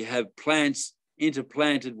basically have plants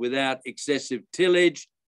interplanted without excessive tillage.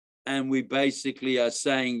 And we basically are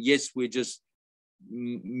saying, yes, we're just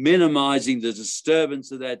minimizing the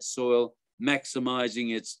disturbance of that soil,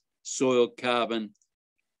 maximizing its soil carbon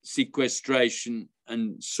sequestration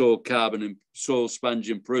and soil carbon and soil sponge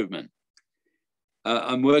improvement.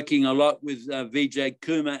 I'm working a lot with Vijay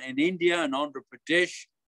Kumar in India and Andhra Pradesh,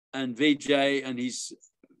 and Vijay and his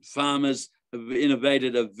farmers have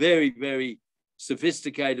innovated a very, very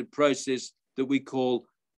sophisticated process that we call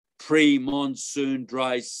pre-monsoon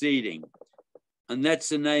dry seeding. And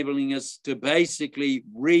that's enabling us to basically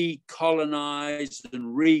recolonize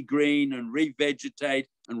and regreen and revegetate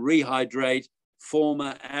and rehydrate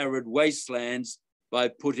former arid wastelands by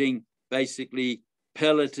putting basically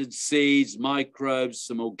pelleted seeds, microbes,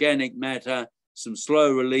 some organic matter, some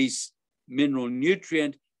slow release mineral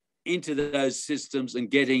nutrient into those systems and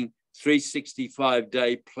getting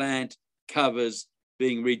 365-day plant covers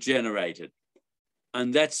being regenerated.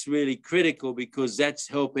 And that's really critical because that's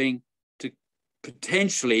helping to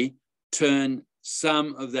potentially turn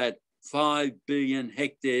some of that 5 billion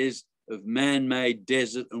hectares of man-made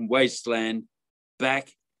desert and wasteland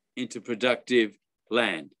back into productive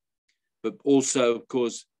land. But also, of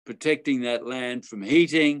course, protecting that land from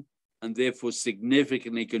heating and therefore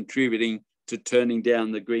significantly contributing to turning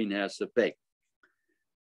down the greenhouse effect.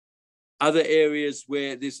 Other areas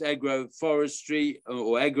where this agroforestry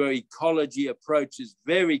or agroecology approach is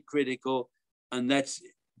very critical, and that's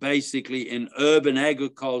basically in urban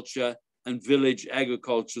agriculture and village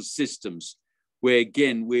agricultural systems, where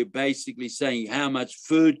again, we're basically saying how much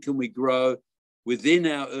food can we grow within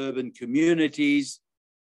our urban communities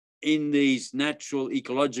in these natural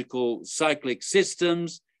ecological cyclic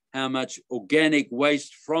systems, how much organic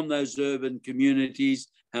waste from those urban communities,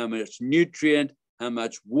 how much nutrient, how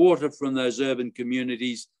much water from those urban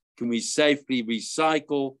communities can we safely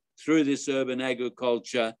recycle through this urban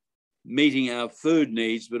agriculture, meeting our food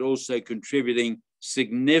needs, but also contributing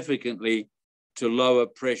significantly to lower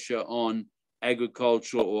pressure on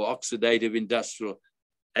agricultural or oxidative industrial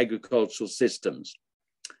agricultural systems.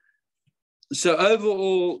 So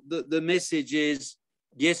overall, the message is,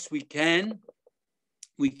 yes, we can.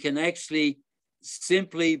 We can actually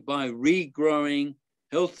simply by regrowing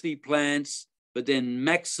healthy plants, but then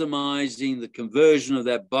maximizing the conversion of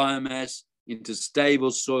that biomass into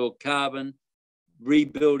stable soil carbon,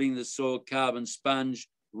 rebuilding the soil carbon sponge,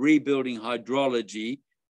 rebuilding hydrology.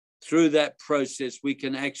 Through that process, we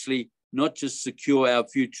can actually not just secure our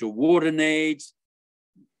future water needs,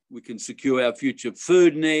 we can secure our future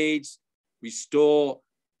food needs, restore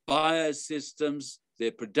biosystems,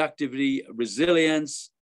 their productivity, resilience.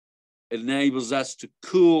 It enables us to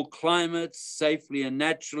cool climates safely and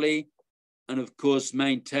naturally, and of course,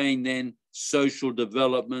 maintain then social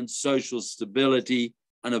development, social stability,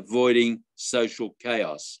 and avoiding social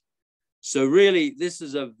chaos. So really, this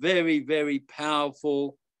is a very, very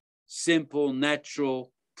powerful, simple,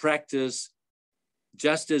 natural practice,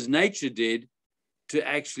 just as nature did, to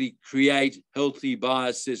actually create healthy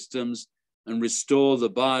biosystems and restore the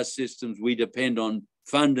biosystems we depend on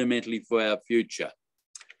fundamentally for our future.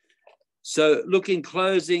 So look, in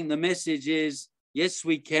closing, the message is, yes,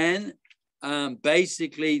 we can.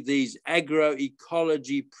 Basically, these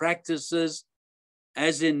agroecology practices,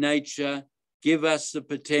 as in nature, give us the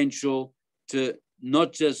potential to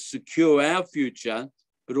not just secure our future,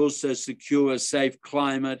 but also secure a safe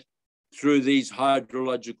climate through these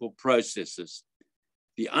hydrological processes.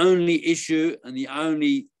 The only issue and the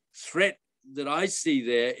only threat that I see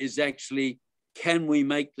there is actually, can we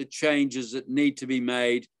make the changes that need to be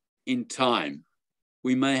made in time?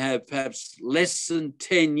 We may have perhaps less than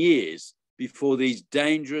 10 years before these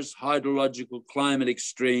dangerous hydrological climate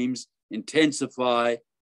extremes intensify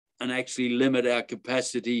and actually limit our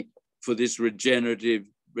capacity for this regenerative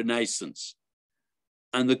renaissance.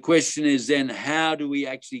 And the question is then, how do we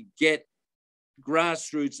actually get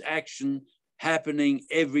grassroots action happening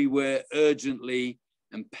everywhere urgently,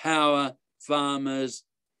 empower farmers,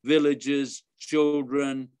 villagers,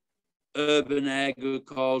 children, urban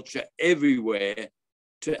agriculture everywhere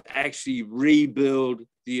to actually rebuild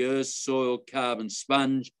the Earth's soil carbon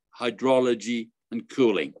sponge, hydrology, and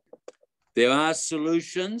cooling. There are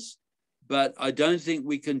solutions, but I don't think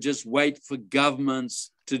we can just wait for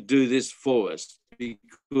governments to do this for us,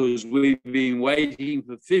 because we've been waiting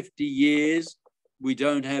for 50 years we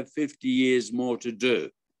don't have 50 years more to do,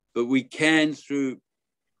 but we can through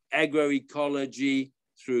agroecology,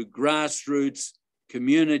 through grassroots,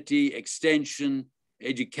 community, extension,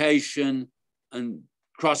 education, and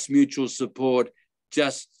cross-mutual support,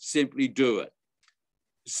 just simply do it.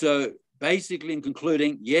 So basically, in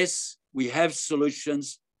concluding, yes, we have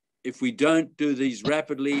solutions. If we don't do these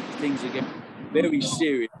rapidly, things are getting very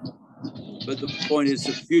serious. But the point is,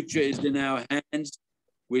 the future is in our hands.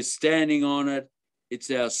 We're standing on it. It's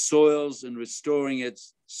our soils and restoring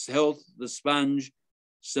its health, the sponge.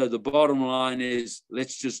 So the bottom line is,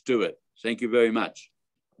 let's just do it. Thank you very much.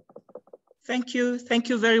 Thank you. Thank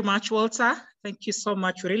you very much, Walter. Thank you so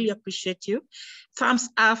much. We really appreciate you. Thumbs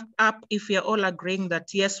up if we are all agreeing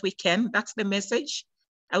that yes, we can. That's the message.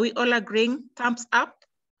 Are we all agreeing? Thumbs up?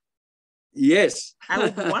 Yes. I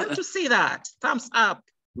would want to see that. Thumbs up.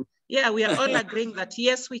 Yeah, we are all agreeing that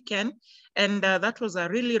yes, we can. And that was a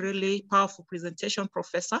really, really powerful presentation,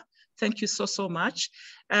 Professor. Thank you so much.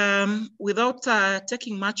 Without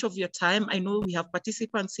taking much of your time, I know we have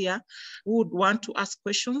participants here who would want to ask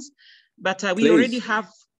questions, but we already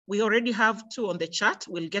have two on the chat.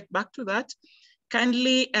 We'll get back to that.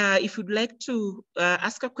 Kindly, if you'd like to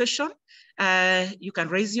ask a question, you can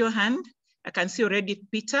raise your hand. I can see already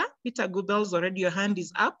Peter Goodall's already, your hand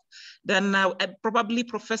is up. Then probably,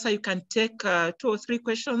 Professor, you can take 2 or 3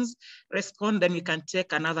 questions, respond, then we can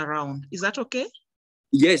take another round. Is that okay?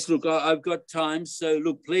 Yes, look, I've got time. So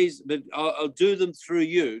look, please, but I'll do them through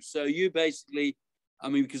you. So you basically, I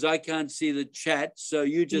mean, because I can't see the chat, so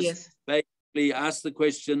you just basically ask the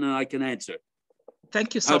question and I can answer.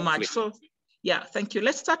 Thank you so much. So yeah, thank you.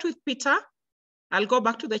 Let's start with Peter. I'll go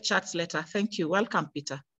back to the chats later. Thank you. Welcome,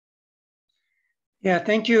 Peter. Yeah,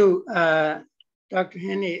 thank you, Dr.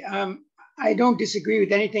 Jehne. I don't disagree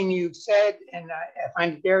with anything you've said, and I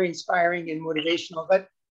find it very inspiring and motivational, but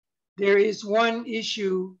there is one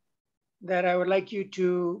issue that I would like you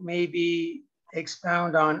to maybe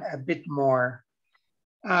expound on a bit more.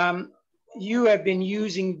 You have been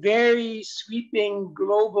using very sweeping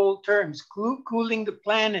global terms, cooling the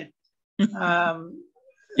planet,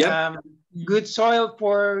 good soil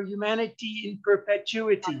for humanity in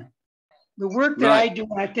perpetuity. The work that I do,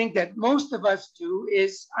 and I think that most of us do,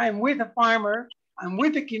 is I'm with a farmer, I'm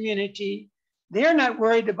with a community. They're not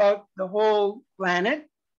worried about the whole planet.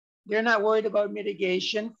 They're not worried about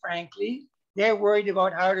mitigation, frankly. They're worried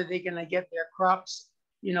about how are they going to get their crops,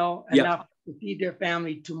 enough to feed their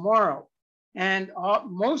family tomorrow. And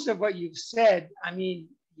most of what you've said, I mean,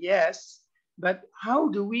 yes, but how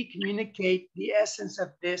do we communicate the essence of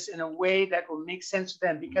this in a way that will make sense to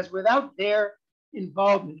them? Because without their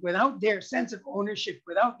involvement, without their sense of ownership,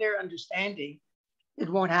 without their understanding, it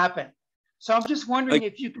won't happen. So I'm just wondering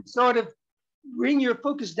if you could sort of bring your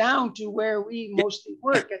focus down to where we mostly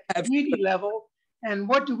work at the community level, and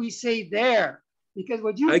what do we say there? Because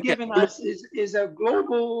what you've given us is a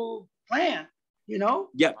global plan,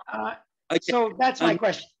 So that's my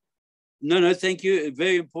question. No, thank you. A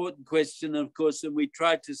very important question, of course, and we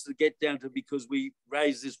tried to get down to, because we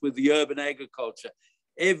raised this with the urban agriculture.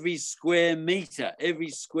 Every square meter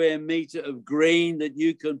of green that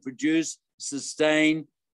you can produce, sustain,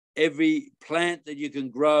 every plant that you can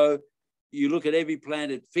grow, you look at every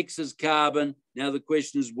plant, it fixes carbon. Now the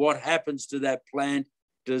question is, what happens to that plant?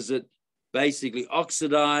 Does it basically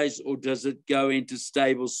oxidize, or does it go into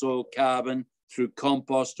stable soil carbon through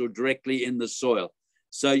compost or directly in the soil?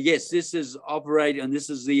 So yes, this is operating, and this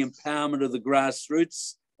is the empowerment of the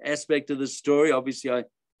grassroots aspect of the story. Obviously,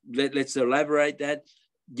 let's elaborate that.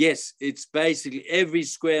 Yes, it's basically every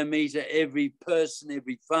square meter, every person,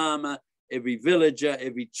 every farmer, every villager,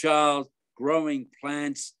 every child growing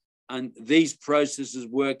plants. And these processes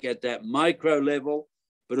work at that micro level.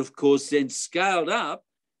 But of course, then scaled up,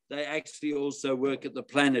 they actually also work at the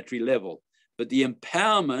planetary level. But the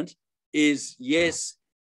empowerment is, yes,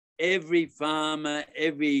 every farmer,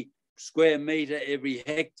 every square meter, every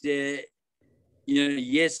hectare,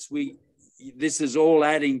 yes, this is all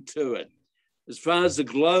adding to it. As far as the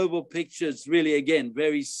global picture, it's really, again,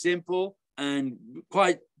 very simple and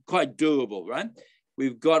quite doable, right?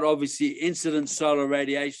 We've got obviously incident solar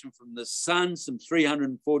radiation from the sun, some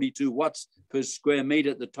 342 watts per square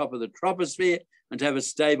meter at the top of the troposphere. And to have a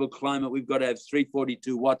stable climate, we've got to have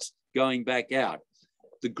 342 watts going back out.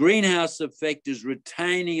 The greenhouse effect is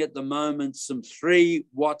retaining at the moment some 3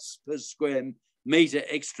 watts per square meter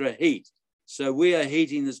extra heat. So we are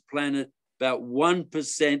heating this planet about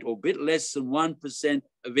 1% or a bit less than 1%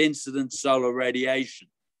 of incident solar radiation.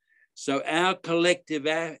 So our collective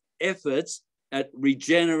efforts at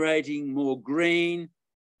regenerating more green,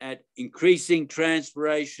 at increasing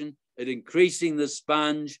transpiration, at increasing the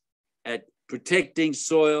sponge, at protecting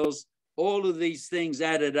soils, all of these things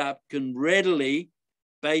added up can readily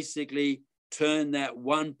basically turn that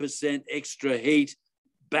 1% extra heat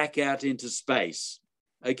back out into space.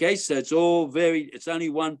 Okay, so it's only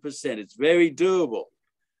 1%. It's very doable,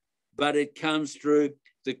 but it comes through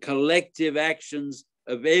the collective actions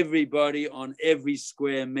of everybody on every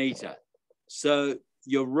square meter. So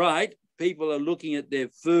you're right, people are looking at their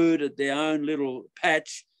food, at their own little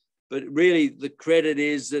patch, but really the credit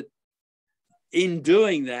is that in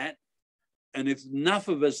doing that, and if enough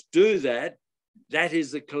of us do that, that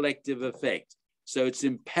is the collective effect. So it's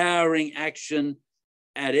empowering action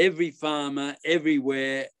at every farmer,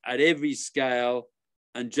 everywhere, at every scale,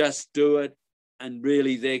 and just do it. And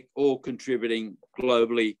really, they're all contributing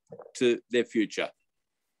globally to their future.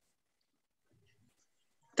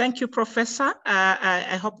 Thank you, Professor.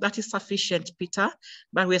 I hope that is sufficient, Peter,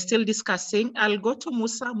 but we're still discussing. I'll go to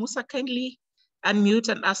Musa. Musa, kindly unmute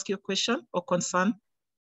and ask your question or concern.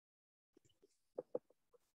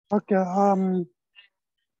 Okay,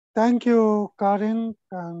 thank you, Karen,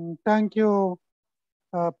 and thank you,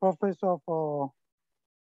 Professor, for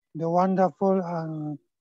the wonderful and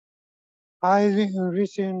highly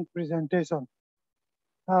enriching presentation.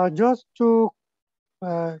 Just two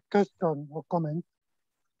questions or comments.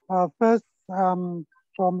 First, from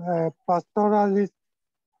a pastoralist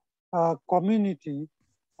community,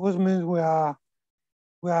 which means we are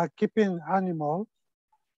keeping animals.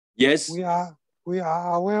 Yes. We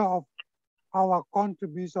are aware of our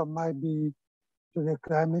contribution might be to the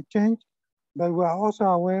climate change, but we are also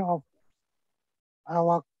aware of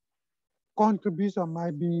our contribution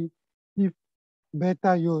might be if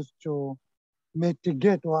better used to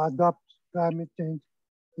mitigate or adapt climate change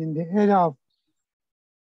in the area of,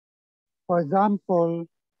 for example,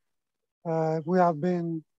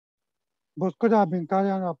 Boscoda have been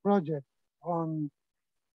carrying a project on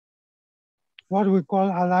what we call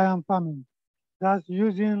alliance farming. That's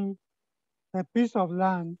using a piece of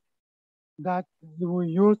land that we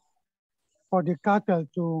use for the cattle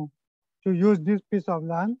to use this piece of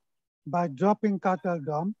land by dropping cattle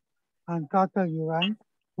dung and cattle urine,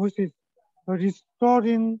 which is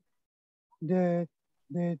restoring the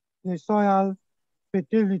soil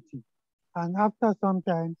fertility. And after some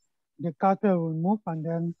time, the cattle will move and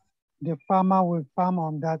then the farmer will farm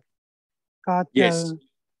on that cattle, yes,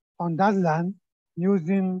 on that land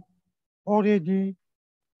using already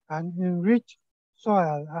an enriched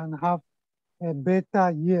soil and have a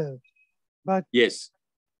better yield. But yes,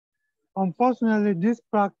 unfortunately, this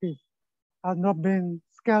practice has not been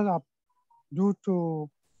scaled up due to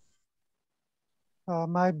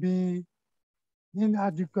might be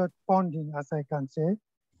inadequate funding, as I can say.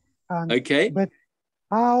 And, okay. But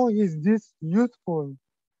how is this useful?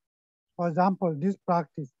 For example, this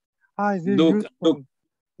practice, how is it useful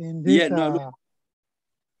in this, in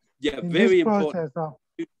very this process of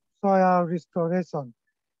soil restoration?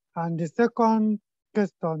 And the second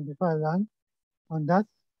question before I land on that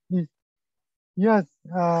is, yes,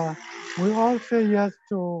 we all say yes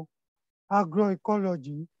to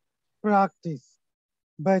agroecology practice,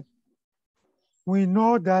 but we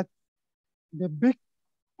know that the big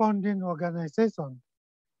funding organizations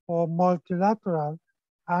or multilateral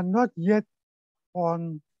are not yet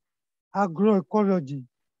on agroecology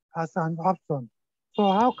as an option.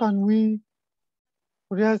 So how can we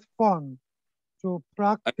raise funds to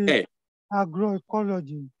practice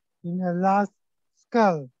agroecology in a large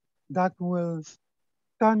scale that will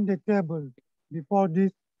turn the table before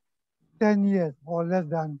this 10 years or less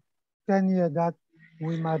than 10 years that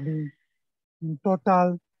we might be in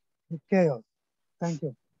total chaos? Thank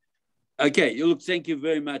you. Okay, look, thank you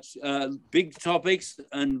very much. Big topics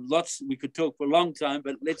and lots, we could talk for a long time,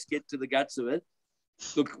 but let's get to the guts of it.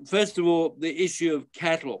 Look, first of all, the issue of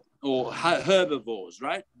cattle or herbivores,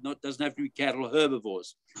 right? Doesn't have to be cattle,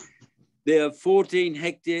 herbivores. There are 14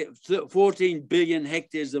 billion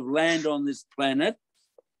hectares of land on this planet.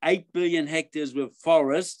 8 billion hectares were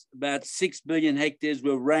forest, about 6 billion hectares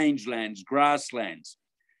were rangelands, grasslands.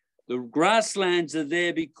 The grasslands are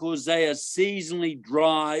there because they are seasonally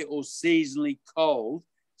dry or seasonally cold,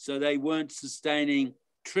 so they weren't sustaining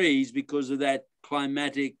trees because of that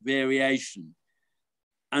climatic variation.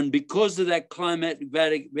 And because of that climatic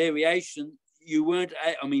variation,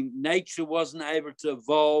 nature wasn't able to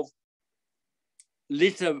evolve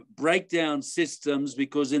litter breakdown systems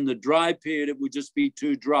because in the dry period, it would just be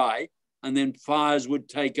too dry and then fires would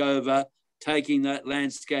take over, taking that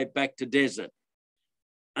landscape back to desert.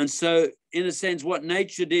 And so in a sense, what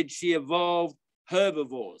nature did, she evolved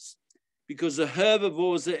herbivores because the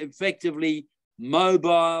herbivores are effectively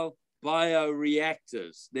mobile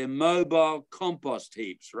bioreactors. They're mobile compost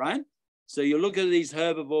heaps, right? So you look at these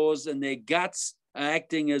herbivores and their guts are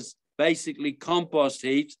acting as basically compost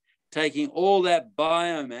heaps, taking all that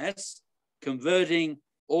biomass, converting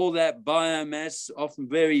all that biomass, often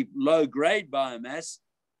very low-grade biomass,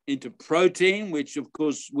 into protein, which of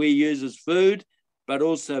course we use as food, but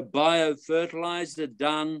also biofertilizer,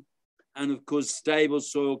 dung, and of course stable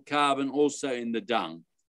soil carbon also in the dung.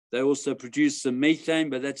 They also produce some methane,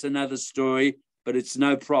 but that's another story, but it's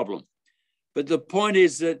no problem. But the point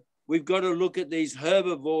is that we've got to look at these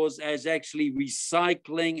herbivores as actually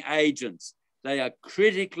recycling agents. They are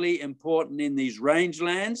critically important in these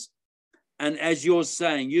rangelands. And as you're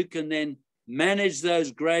saying, you can then manage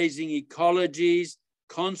those grazing ecologies,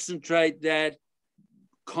 concentrate the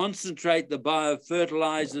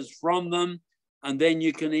biofertilizers from them, and then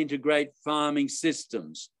you can integrate farming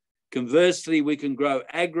systems. Conversely, we can grow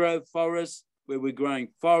agroforests, where we're growing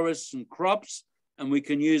forests and crops, and we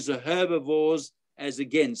can use the herbivores as,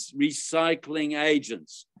 again, recycling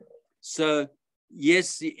agents. So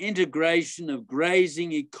yes, the integration of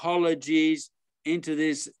grazing ecologies into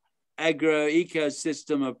this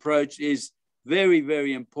agroecosystem approach is very,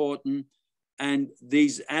 very important. And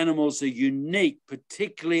these animals are unique,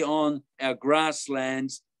 particularly on our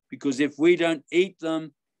grasslands, because if we don't eat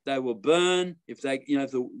them, they will burn. If they,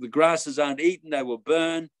 if the grasses aren't eaten, they will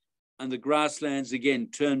burn, and the grasslands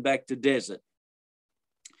again turn back to desert.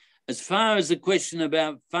 As far as the question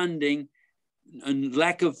about funding and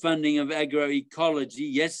lack of funding of agroecology,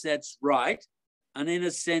 yes, that's right. And in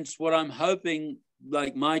a sense, what I'm hoping,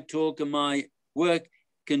 like my talk and my work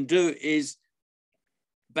can do, is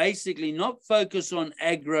basically not focus on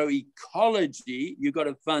agroecology, you've got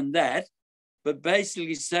to fund that, but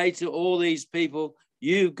basically say to all these people,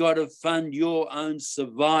 you've got to fund your own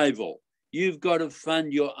survival. You've got to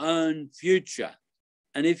fund your own future.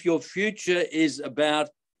 And if your future is about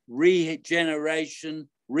regeneration,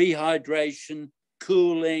 rehydration,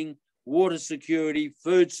 cooling, water security,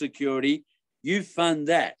 food security, you fund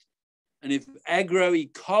that. And if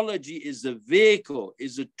agroecology is a vehicle,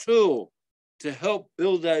 is a tool to help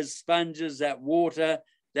build those sponges, that water,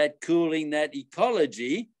 that cooling, that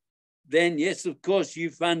ecology, then yes, of course, you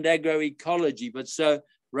fund agroecology. But so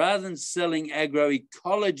rather than selling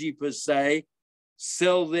agroecology per se,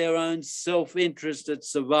 sell their own self-interested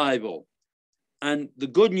survival. And the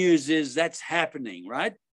good news is that's happening,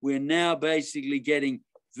 right? We're now basically getting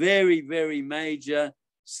very, very major,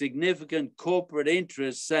 significant corporate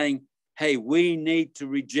interests saying, hey, we need to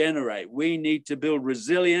regenerate. We need to build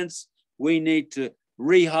resilience. We need to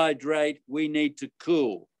rehydrate. We need to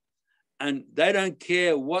cool. And they don't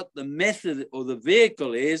care what the method or the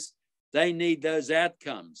vehicle is. They need those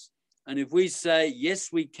outcomes. And if we say,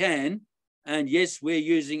 yes, we can, and yes, we're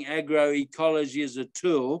using agroecology as a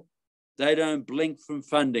tool, they don't blink from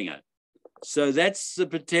funding it. So that's the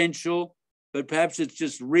potential, but perhaps it's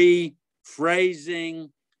just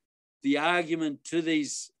rephrasing the argument to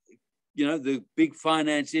these, the big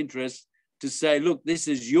finance interests to say, look, this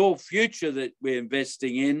is your future that we're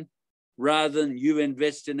investing in, rather than you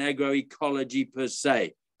invest in agroecology per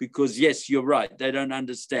se, because yes, you're right, they don't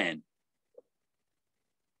understand.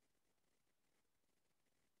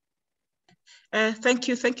 Thank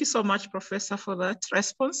you so much, Professor, for that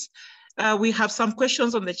response. We have some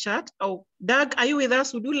questions on the chat. Oh, Doug, are you with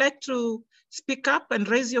us? Would you like to speak up and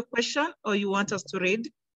raise your question, or you want us to read?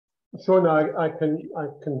 Sure, no, I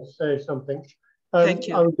can say something. Thank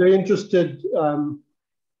you. I was very interested,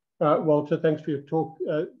 Walter, thanks for your talk.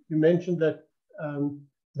 You mentioned that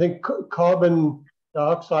I think carbon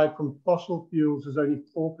dioxide from fossil fuels is only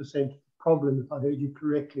 4% of the problem, if I heard you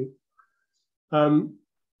correctly.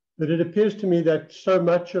 But it appears to me that so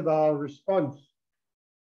much of our response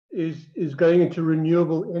is going into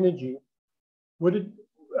renewable energy.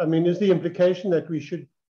 Is the implication that we should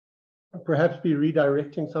perhaps be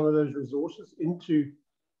redirecting some of those resources into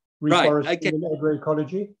reforesting and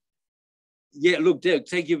agroecology? Yeah, look, Dirk,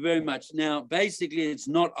 thank you very much. Now, basically, it's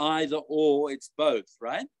not either or, it's both,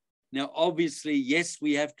 right? Now, obviously, yes,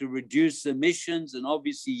 we have to reduce emissions, and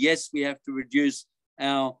obviously, yes, we have to reduce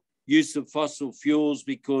our use of fossil fuels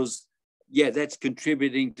because, yeah, that's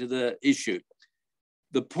contributing to the issue.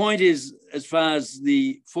 The point is, as far as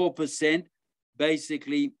the 4%,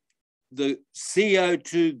 basically, the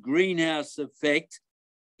CO2 greenhouse effect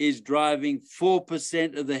is driving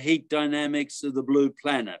 4% of the heat dynamics of the blue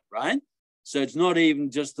planet, right? So it's not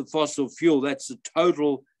even just the fossil fuel, that's the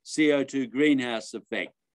total CO2 greenhouse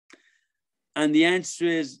effect. And the answer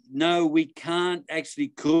is no, we can't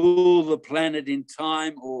actually cool the planet in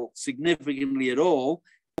time or significantly at all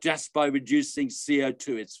just by reducing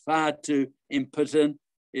CO2. It's far too impotent.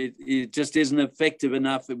 It just isn't effective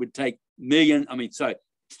enough. It would take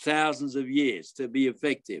thousands of years to be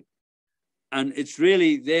effective. And it's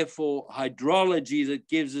really, therefore, hydrology that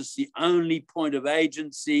gives us the only point of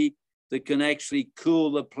agency that can actually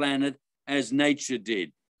cool the planet as nature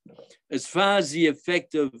did. As far as the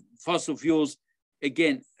effect of fossil fuels,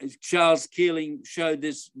 again, Charles Keeling showed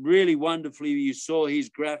this really wonderfully. You saw his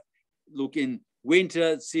graph. Look, in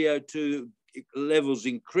winter, CO2 levels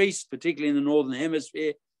increase, particularly in the Northern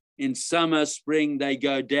Hemisphere. In summer, spring, they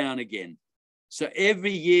go down again. So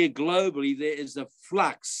every year globally, there is a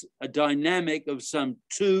flux, a dynamic of some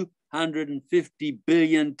 250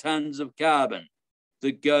 billion tons of carbon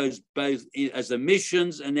that goes both as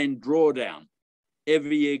emissions and then drawdown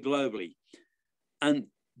every year globally. And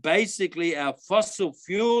basically our fossil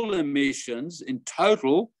fuel emissions in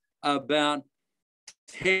total are about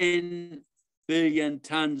 10 billion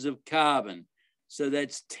tons of carbon. So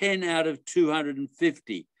that's 10 out of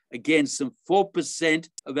 250. Again, some 4%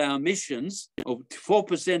 of our emissions, or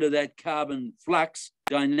 4% of that carbon flux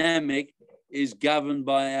dynamic is governed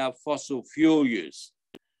by our fossil fuel use.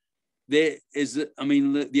 There is, I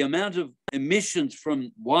mean, the amount of emissions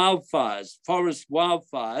from wildfires, forest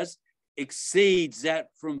wildfires, exceeds that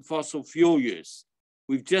from fossil fuel use.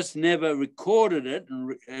 We've just never recorded it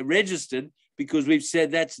and registered because we've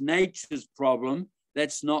said that's nature's problem,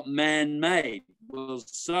 that's not man-made. Well,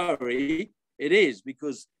 sorry, it is,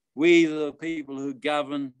 because we are the people who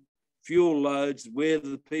govern fuel loads, we're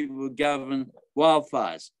the people who govern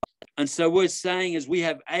wildfires. And so we're saying is we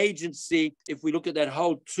have agency, if we look at that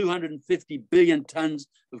whole 250 billion tons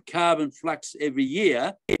of carbon flux every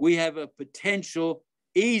year, we have a potential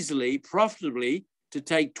easily, profitably, to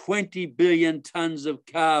take 20 billion tons of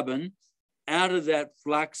carbon out of that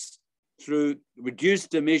flux through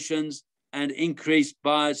reduced emissions and increased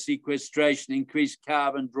biosequestration, increased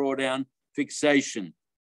carbon drawdown fixation.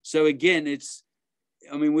 So again, it's,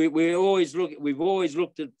 I mean, we've always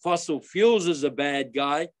looked at fossil fuels as a bad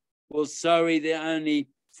guy. Well, sorry, they're only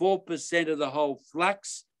 4% of the whole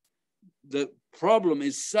flux. The problem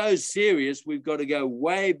is so serious, we've got to go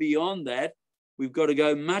way beyond that. We've got to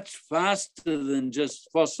go much faster than just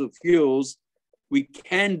fossil fuels. We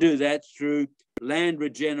can do that through land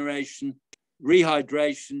regeneration,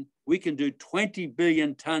 rehydration. We can do 20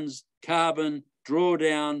 billion tons carbon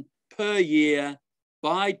drawdown per year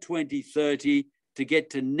by 2030 to get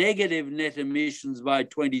to negative net emissions by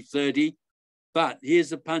 2030. But here's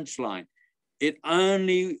the punchline. It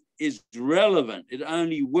only is relevant, it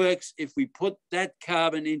only works if we put that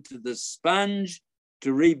carbon into the sponge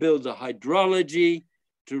to rebuild the hydrology,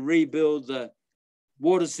 to rebuild the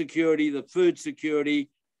water security, the food security,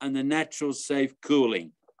 and the natural safe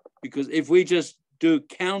cooling. Because if we just do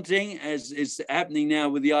counting, as is happening now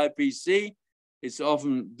with the IPC, it's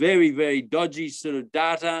often very, very dodgy sort of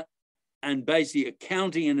data, and basically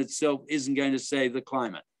accounting in itself isn't going to save the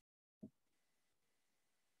climate.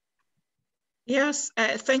 Yes,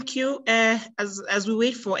 thank you. As we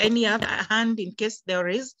wait for any other hand in case there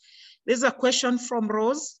is, there's a question from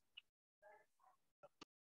Rose.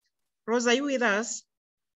 Rose, are you with us?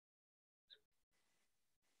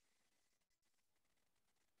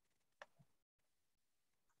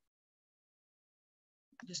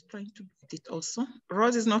 Just trying to get it also.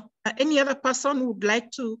 Rose is not, any other person who would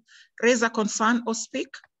like to raise a concern or speak,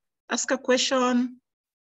 ask a question?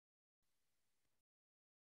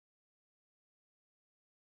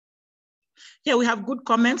 Yeah, we have good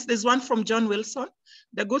comments. There's one from John Wilson.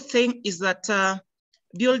 The good thing is that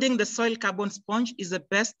building the soil carbon sponge is the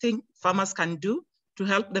best thing farmers can do to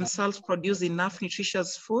help themselves produce enough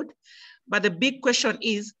nutritious food. But the big question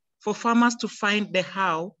is for farmers to find the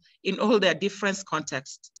how in all their different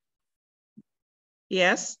contexts.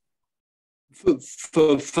 Yes?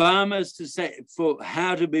 For farmers to say, for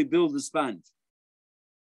how to build the sponge.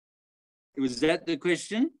 Was that the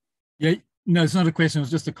question? Yeah. No, it's not a question. It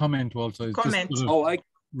was just a comment, Walter. It's comment. Just sort of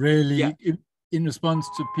really, yeah. in response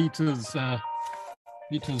to Peter's. Yeah.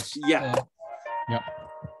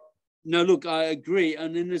 No, look, I agree,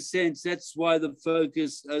 and in a sense, that's why the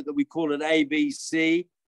focus that we call it ABC.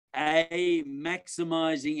 A,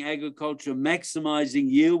 maximizing agriculture, maximizing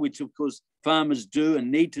yield, which of course farmers do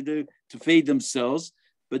and need to do to feed themselves.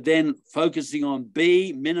 But then focusing on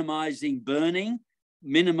B, minimizing burning,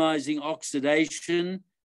 minimizing oxidation,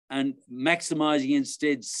 and maximizing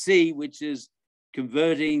instead C, which is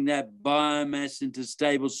converting that biomass into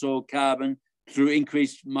stable soil carbon through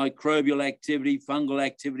increased microbial activity, fungal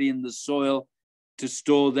activity in the soil to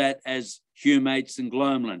store that as humates and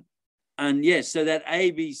glomalin. And yes, so that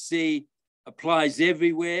ABC applies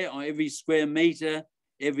everywhere, on every square meter,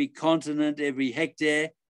 every continent, every hectare.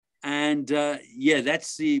 And yeah,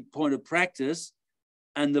 that's the point of practice.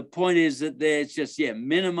 And the point is that there's just,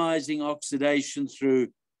 minimizing oxidation through,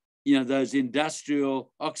 those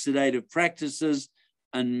industrial oxidative practices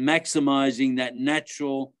and maximizing that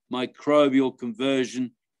natural microbial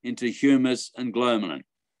conversion into humus and glomalin.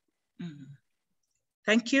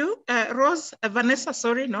 Thank you. Rose, Vanessa,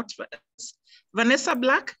 sorry, not Vanessa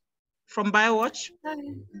Black from BioWatch.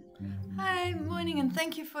 Hi, morning, and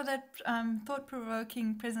thank you for that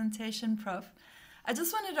thought-provoking presentation, Prof. I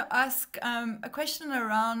just wanted to ask a question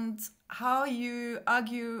around how you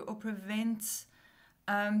argue or prevent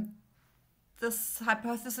this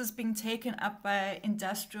hypothesis being taken up by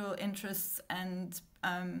industrial interests and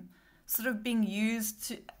sort of being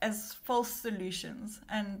used as false solutions.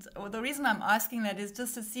 And the reason I'm asking that is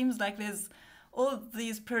just it seems like there's all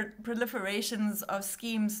these proliferations of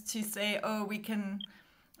schemes to say, oh, we can,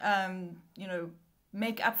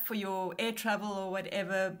 make up for your air travel or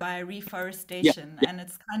whatever by reforestation. And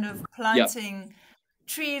it's kind of planting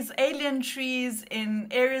trees, alien trees in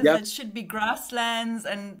areas that should be grasslands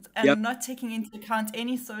and not taking into account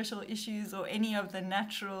any social issues or any of the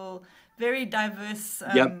natural, very diverse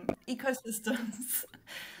ecosystems.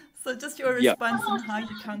 So just your response and how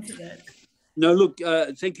you counter that. No, look,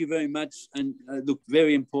 thank you very much. And look,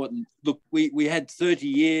 very important. Look, we had 30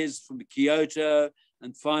 years from Kyoto,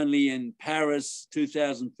 and finally in Paris,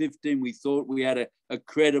 2015, we thought we had a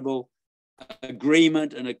credible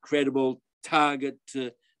agreement and a credible target to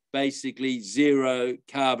basically zero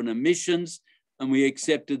carbon emissions. And we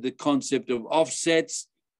accepted the concept of offsets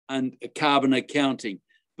and carbon accounting.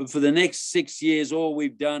 But for the next 6 years, all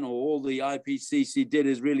we've done, or all the IPCC did,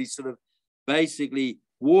 is really sort of basically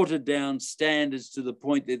watered down standards to the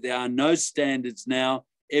point that there are no standards now.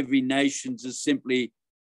 Every nation just simply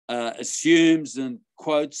assumes and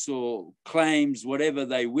quotes or claims whatever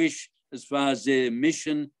they wish as far as their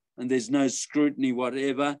emission, and there's no scrutiny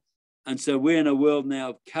whatever. And so we're in a world now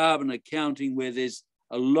of carbon accounting where there's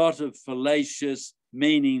a lot of fallacious,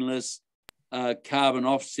 meaningless carbon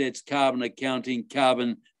offsets, carbon accounting,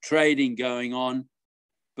 carbon trading going on.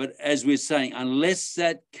 But as we're saying, unless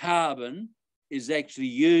that carbon is actually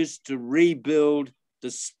used to rebuild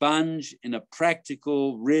the sponge in a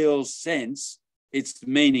practical, real sense, it's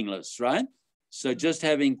meaningless, right? So just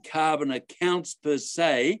having carbon accounts per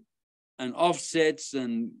se and offsets,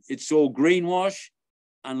 and it's all greenwash,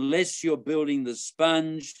 unless you're building the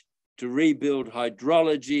sponge to rebuild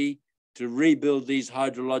hydrology, to rebuild these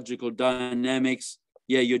hydrological dynamics,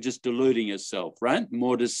 you're just deluding yourself, right?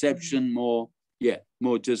 More deception, more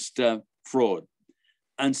just fraud.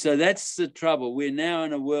 And so that's the trouble. We're now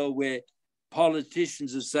in a world where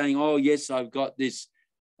politicians are saying, oh, yes, I've got this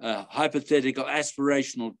hypothetical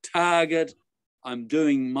aspirational target. I'm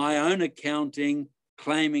doing my own accounting,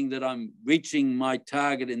 claiming that I'm reaching my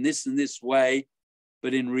target in this and this way.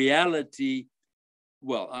 But in reality,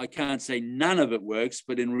 well, I can't say none of it works,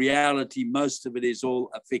 but in reality, most of it is all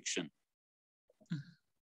a fiction.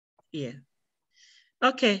 Yeah.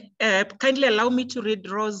 Okay. Kindly allow me to read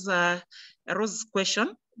Rose's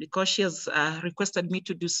question because she has requested me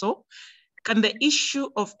to do so. Can the issue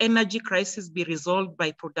of energy crisis be resolved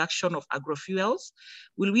by production of agrofuels?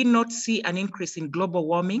 Will we not see an increase in global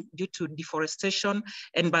warming due to deforestation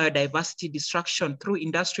and biodiversity destruction through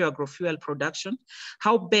industrial agrofuel production?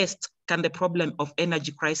 How best can the problem of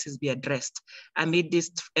energy crisis be addressed amid these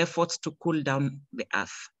efforts to cool down the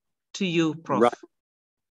earth? To you, Prof. Right.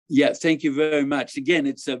 Yeah, thank you very much. Again,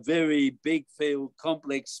 it's a very big field,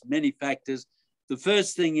 complex, many factors. The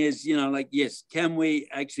first thing is, yes, can we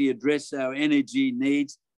actually address our energy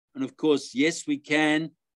needs? And of course, yes, we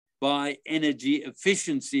can by energy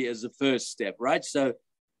efficiency as a first step, right? So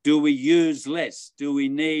do we use less? Do we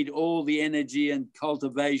need all the energy and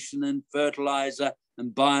cultivation and fertilizer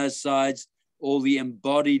and biocides, all the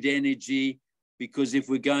embodied energy? Because if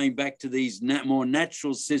we're going back to these more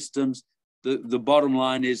natural systems, the bottom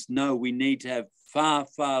line is, no, we need to have far,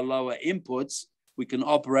 far lower inputs. We can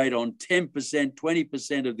operate on 10%,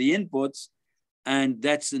 20% of the inputs, and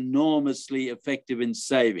that's enormously effective in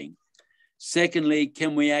saving. Secondly,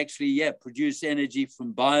 can we actually, produce energy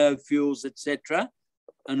from biofuels, etc.?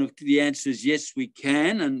 And the answer is yes, we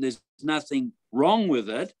can, and there's nothing wrong with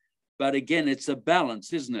it. But again, it's a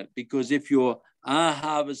balance, isn't it? Because if you are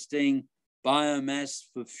harvesting biomass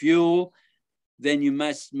for fuel, then you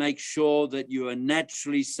must make sure that you are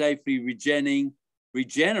naturally, safely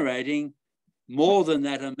regenerating more than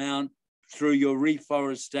that amount through your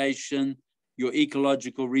reforestation, your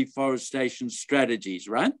ecological reforestation strategies,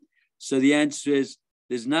 right? So the answer is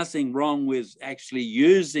there's nothing wrong with actually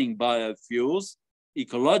using biofuels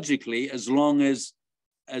ecologically, as long as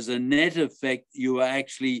a net effect, you are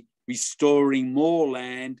actually restoring more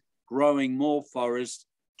land, growing more forest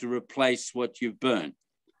to replace what you've burned.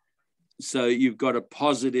 So you've got a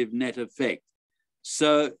positive net effect.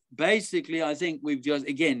 So basically, I think we've just,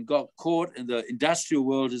 again, got caught, and the industrial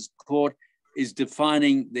world is caught, is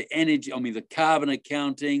defining the energy, I mean, the carbon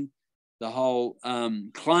accounting, the whole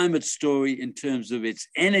climate story in terms of its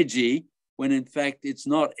energy, when in fact it's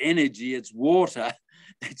not energy, it's water.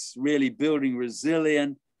 It's really building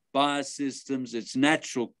resilient biosystems, it's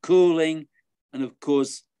natural cooling. And of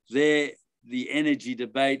course, there, the energy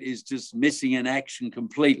debate is just missing in action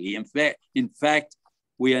completely. In fact,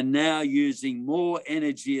 we are now using more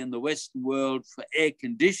energy in the Western world for air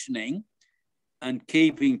conditioning and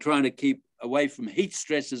trying to keep away from heat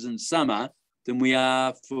stresses in summer than we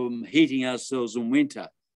are from heating ourselves in winter.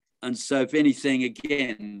 And so if anything,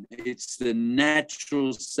 again, it's the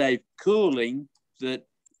natural safe cooling that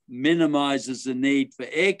minimizes the need for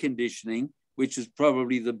air conditioning, which is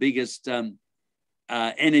probably the biggest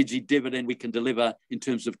energy dividend we can deliver in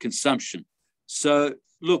terms of consumption. So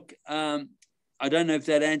look, I don't know if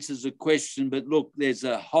that answers the question, but look, there's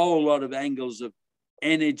a whole lot of angles of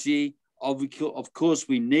energy. Of course,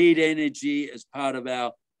 we need energy as part of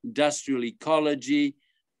our industrial ecology,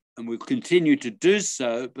 and we'll continue to do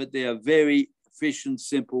so, but there are very efficient,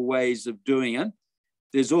 simple ways of doing it.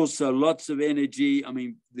 There's also lots of energy. I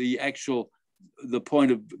mean, the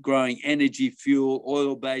point of growing energy fuel,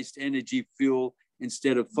 oil-based energy fuel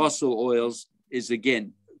instead of fossil oils is,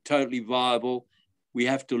 again, totally viable. We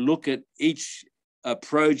have to look at each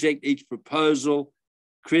project, each proposal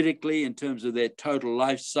critically in terms of their total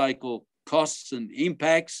life cycle costs and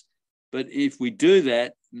impacts. But if we do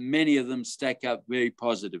that, many of them stack up very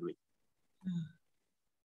positively.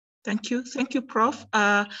 Thank you. Thank you, Prof.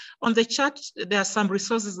 On the chat, there are some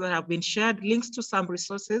resources that have been shared, links to some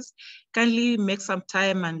resources. Kindly make some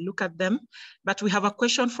time and look at them. But we have a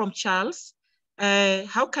question from Charles.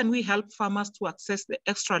 How can we help farmers to access the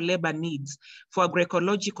extra labor needs for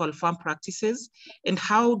agroecological farm practices? And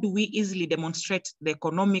how do we easily demonstrate the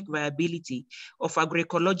economic viability of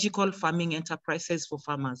agroecological farming enterprises for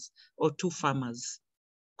farmers or to farmers?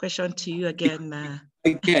 Question to you again.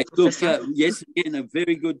 Okay, look, yes, again, a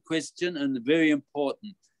very good question and very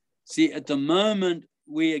important. See, at the moment,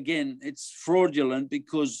 it's fraudulent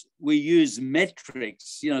because we use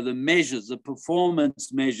metrics, the measures, the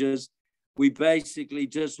performance measures. We basically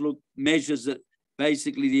just look measures that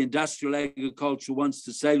basically the industrial agriculture wants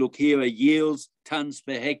to say, look, here are yields, tons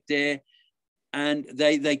per hectare, and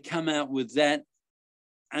they come out with that.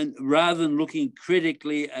 And rather than looking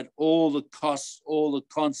critically at all the costs, all the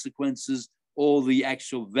consequences, all the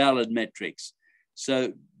actual valid metrics. So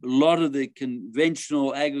a lot of the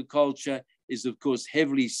conventional agriculture is, of course,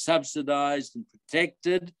 heavily subsidized and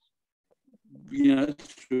protected,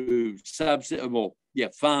 through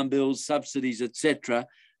farm bills, subsidies, etc.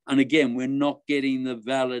 And again, we're not getting the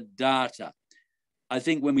valid data. I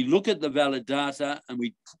think when we look at the valid data and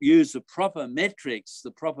we use the proper metrics,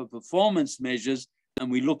 the proper performance measures, and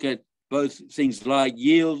we look at both things like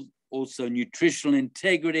yield, also nutritional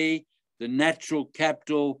integrity, the natural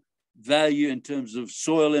capital value in terms of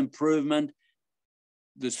soil improvement,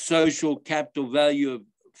 the social capital value of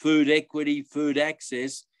food equity, food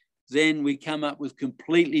access, then we come up with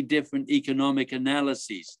completely different economic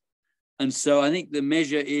analyses. And so I think the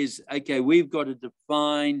measure is, okay, we've got to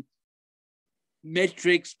define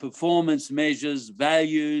metrics, performance measures,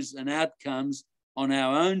 values, and outcomes on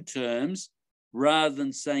our own terms, rather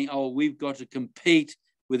than saying, oh, we've got to compete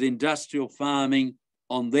with industrial farming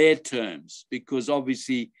on their terms, because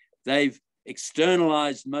obviously they've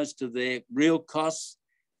externalized most of their real costs.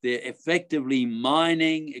 They're effectively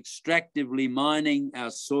extractively mining our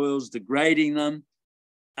soils, degrading them.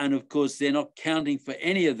 And of course, they're not counting for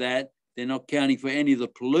any of that. They're not counting for any of the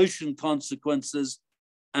pollution consequences.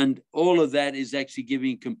 And all of that is actually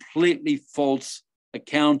giving completely false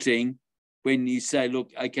accounting when you say, look,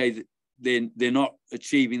 okay, they're not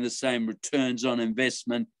achieving the same returns on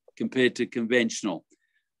investment compared to conventional.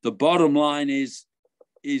 The bottom line is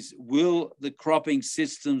will the cropping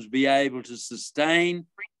systems be able to sustain?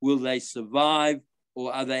 Will they survive?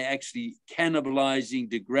 Or are they actually cannibalizing,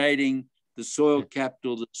 degrading the soil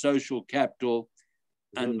capital, the social capital,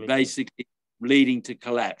 and basically leading to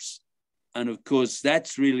collapse? And of course,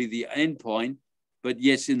 that's really the end point. But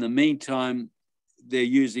yes, in the meantime, they're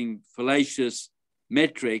using fallacious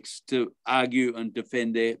metrics to argue and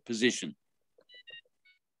defend their position.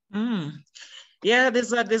 Yeah,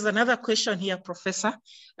 there's another question here, Professor,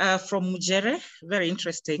 from Mujere, very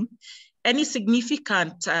interesting. Any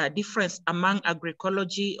significant difference among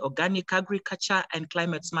agroecology, organic agriculture, and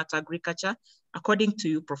climate smart agriculture? According to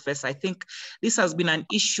you, Professor, I think this has been an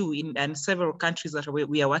issue in several countries that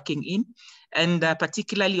we are working in, and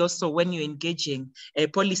particularly also when you're engaging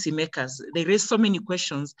policymakers. They raise so many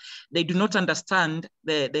questions. They do not understand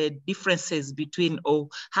the differences between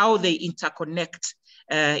how they interconnect,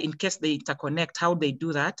 in case they interconnect, how they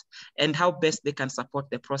do that, and how best they can support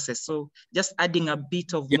the process. So just adding a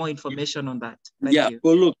bit of more information on that. Thank you.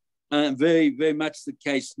 Well, look, very, very much the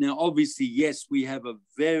case. Now, obviously, yes, we have a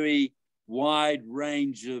very wide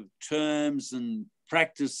range of terms and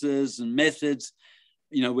practices and methods,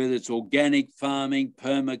 you know, whether it's organic farming,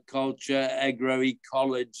 permaculture,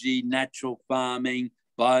 agroecology, natural farming,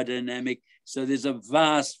 biodynamic. So there's a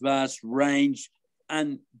vast, vast range.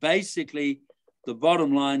 And basically, the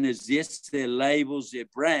bottom line is, yes, they're labels, they're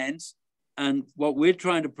brands. And what we're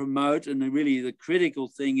trying to promote, and really the critical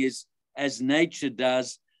thing is, as nature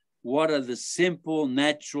does, what are the simple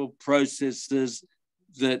natural processes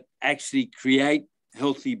that actually create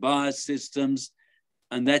healthy biosystems?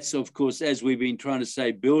 And that's, of course, as we've been trying to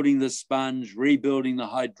say, building the sponge, rebuilding the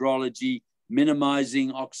hydrology,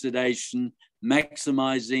 minimizing oxidation,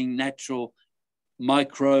 maximizing natural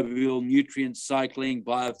microbial nutrient cycling,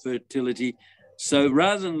 biofertility. So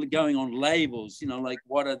rather than going on labels, you know, like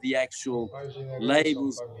what are the actual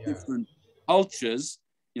labels of different cultures,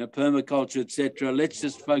 you know, permaculture, etc., let's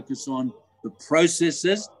just focus on the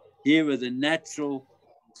processes. Here are the natural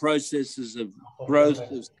processes of growth,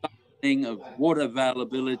 of cycling, of water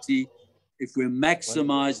availability. If we're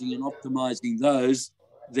maximizing and optimizing those,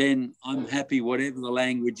 then I'm happy whatever the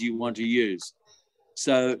language you want to use.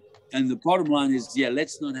 So, and the bottom line is, yeah,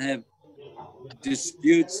 let's not have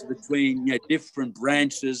disputes between different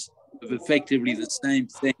branches of effectively the same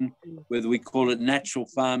thing, whether we call it natural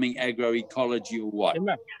farming, agroecology, or what.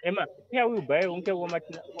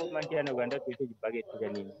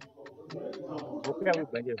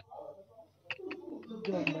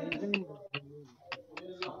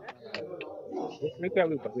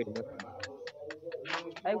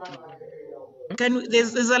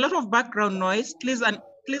 There's a lot of background noise. Please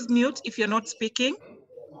mute if you're not speaking.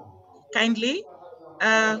 Kindly.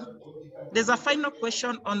 There's a final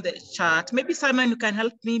question on the chat. Maybe Simon, you can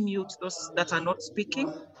help me mute those that are not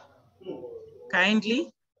speaking.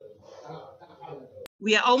 Kindly.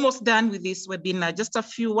 We are almost done with this webinar. Just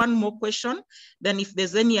one more question. Then if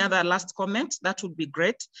there's any other last comment, that would be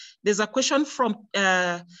great. There's a question from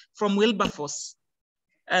Wilberforce.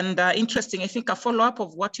 And interesting, I think a follow-up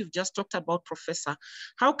of what you've just talked about, Professor.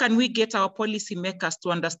 How can we get our policymakers to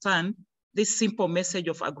understand this simple message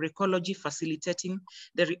of agroecology facilitating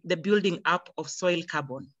the building up of soil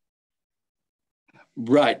carbon?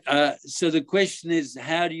 Right. So the question is,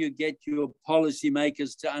 how do you get your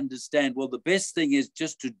policymakers to understand? Well, the best thing is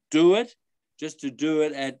just to do it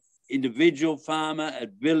at individual farmer,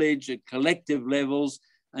 at village, at collective levels,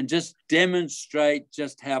 and just demonstrate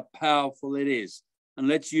just how powerful it is. And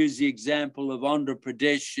let's use the example of Andhra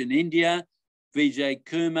Pradesh in India, Vijay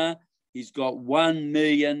Kumar. He's got 1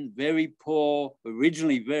 million very poor,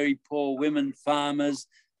 originally very poor women farmers,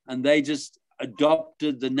 and they just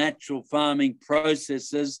adopted the natural farming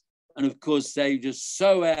processes. And of course, they just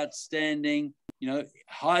so outstanding, you know,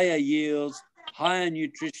 higher yields, higher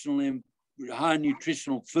nutritional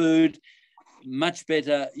food, much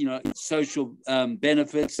better, you know, social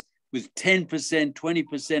benefits with 10%,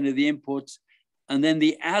 20% of the inputs. And then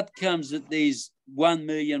the outcomes that these 1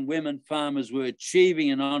 million women farmers were achieving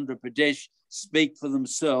in Andhra Pradesh speak for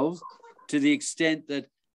themselves, to the extent that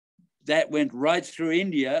that went right through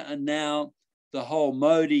India, and now the whole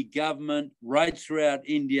Modi government right throughout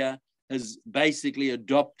India has basically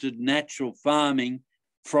adopted natural farming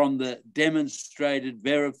from the demonstrated,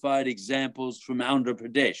 verified examples from Andhra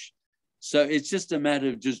Pradesh. So it's just a matter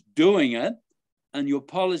of just doing it, and your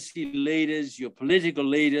policy leaders, your political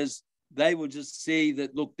leaders, they will just see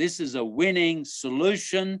that, look, this is a winning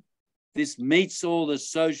solution. This meets all the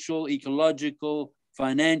social, ecological,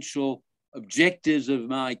 financial objectives of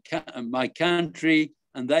my country,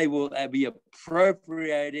 and they will be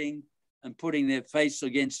appropriating and putting their face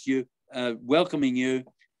against you, welcoming you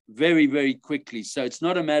very, very quickly. So it's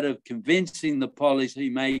not a matter of convincing the policy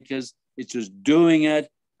makers, it's just doing it,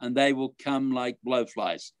 and they will come like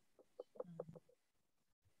blowflies.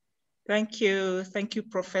 Thank you,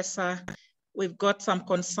 Professor. We've got some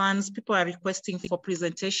concerns. People are requesting for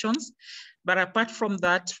presentations, but apart from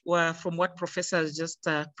that, from what Professor has just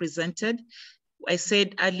presented, I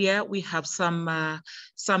said earlier, we have some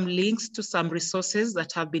links to some resources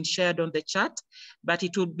that have been shared on the chat, but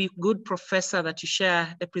it would be good, Professor, that you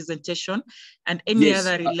share the presentation and any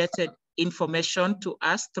other related information to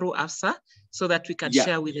us through AFSA so that we can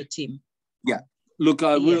share with the team. Yeah. Look,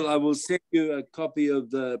 I will send you a copy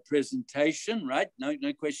of the presentation, right?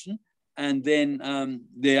 No question. And then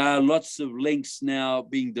there are lots of links now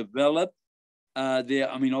being developed. I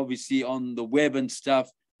mean, obviously on the web and stuff,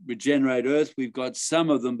 Regenerate Earth, we've got some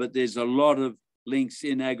of them, but there's a lot of links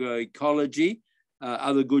in agroecology.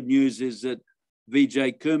 Other good news is that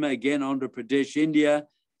Vijay Kumar, again, Andhra Pradesh, India,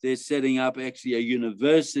 they're setting up actually a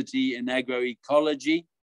university in agroecology.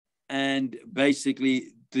 And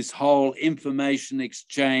basically this whole information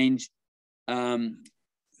exchange and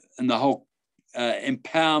the whole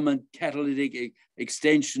empowerment, catalytic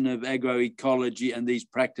extension of agroecology and these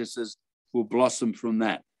practices will blossom from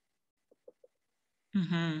that.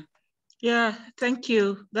 Mm-hmm. Yeah, thank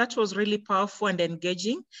you. That was really powerful and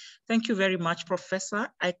engaging. Thank you very much, Professor.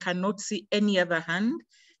 I cannot see any other hand.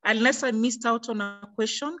 Unless I missed out on a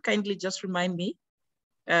question, kindly just remind me.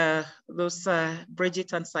 Those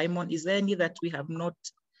Bridget and Simon, is there any that we have not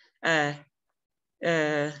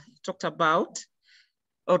talked about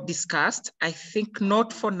or discussed? I think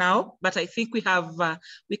not for now, but I think we have,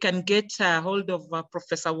 we can get a hold of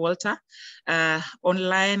Professor Walter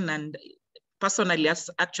online and personally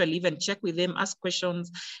actually even check with them, ask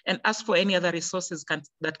questions, and ask for any other resources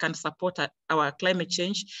that can support our climate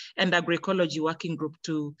change and agroecology working group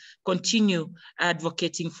to continue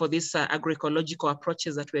advocating for these agroecological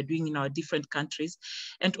approaches that we're doing in our different countries,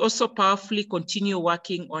 and also powerfully continue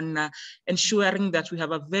working on ensuring that we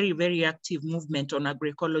have a very, very active movement on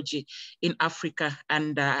agroecology in Africa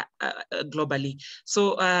and globally.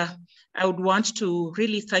 So I would want to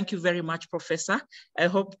really thank you very much, Professor. I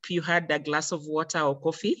hope you had a glass of water or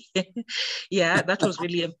coffee. Yeah, that was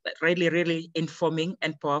really, really, really informing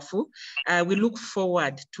and powerful. We look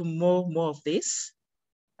forward to more of this.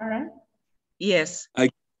 All right. Yes.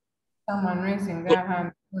 Someone raising their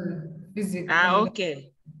hand.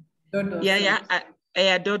 Okay. Dodo,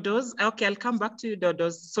 yeah, Dodos. Okay, I'll come back to you,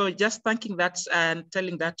 Dodos. So just thanking that and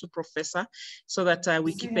telling that to Professor so that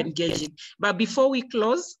we keep engaging. But before we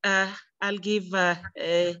close, I'll give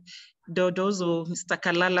Dodos or Mr.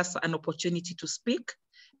 Kalalas an opportunity to speak.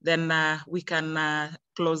 Then we can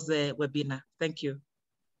close the webinar. Thank you.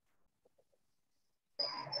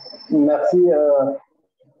 Merci.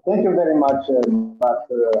 Thank you very much, but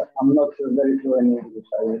I'm not very fluent in English.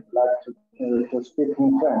 I would like to speak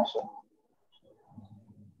in French.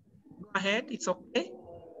 Go ahead, it's okay.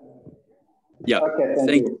 Yeah. Okay,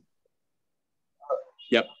 thank you.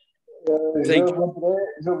 Yep.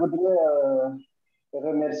 Je voudrais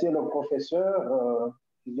remercier le professeur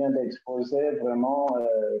qui vient d'exposer vraiment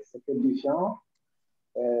c'est édifiant.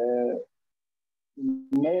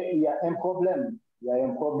 Mais il y a un problème. Il y a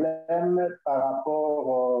un problème par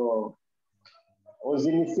rapport aux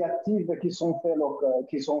initiatives qui sont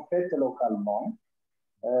faites localement.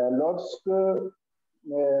 Lorsque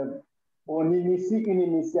on initie une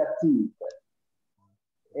initiative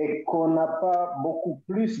et qu'on n'a pas beaucoup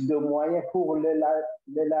plus de moyens pour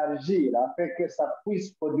l'élargir, afin que ça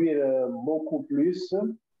puisse produire beaucoup plus,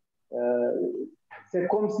 c'est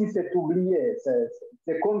comme si c'est oublié,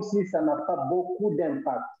 c'est comme si ça n'a pas beaucoup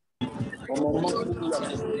d'impact. Au moment où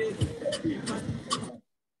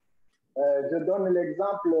je donne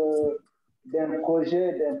l'exemple d'un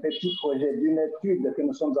petit projet, d'une étude que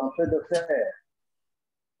nous sommes en train de faire.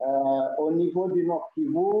 Au niveau du Nord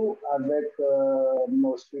Kivu, avec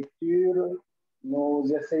nos structures,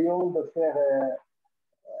 nous essayons de faire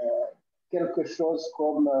quelque chose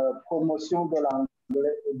comme promotion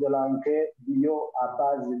de l'engrais bio à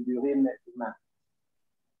base d'urine humaine.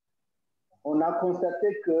 On a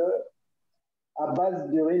constaté que à base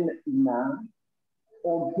d'urine humaine,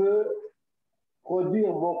 on peut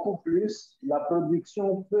produire beaucoup plus, la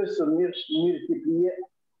production peut se multiplier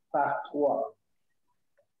par 3.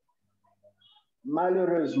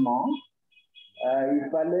 Malheureusement, il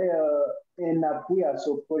fallait un appui à ce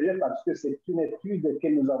projet parce que c'est une étude que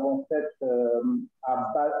nous avons faite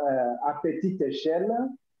à petite échelle,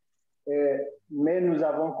 mais nous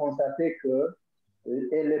avons constaté que,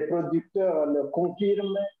 et les producteurs le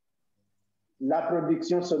confirment, la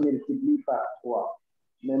production se multiplie par 3.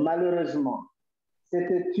 Mais malheureusement,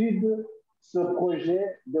 cette étude, ce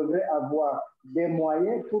projet devrait avoir des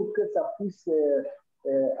moyens pour que ça puisse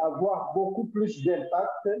avoir beaucoup plus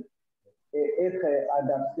d'impact et être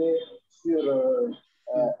adapté sur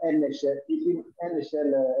une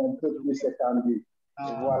échelle un peu plus étendue.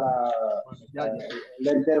 Voilà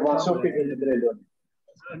l'intervention que je voudrais donner.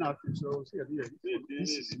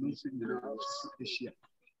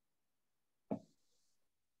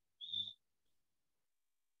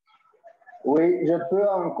 Oui, je peux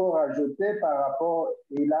encore ajouter par rapport,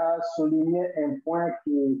 il a souligné un point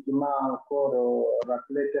qui m'a encore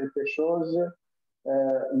rappelé quelque chose,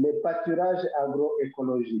 le pâturage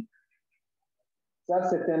agroécologique. Ça,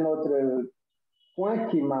 c'est un autre point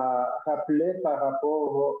qui m'a rappelé par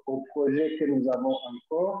rapport au projet que nous avons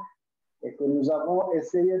encore et que nous avons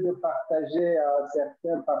essayé de partager à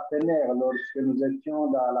certains partenaires lorsque nous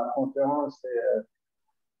étions dans la conférence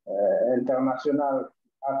internationale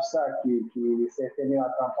AFSA qui s'est tenue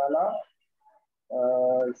à Kampala.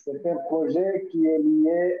 C'est un projet qui est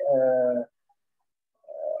lié,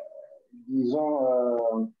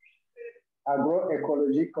 disons,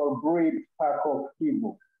 agroecological breed park of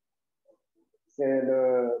Kivu. C'est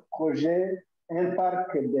le projet, un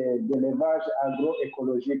parc d'élevage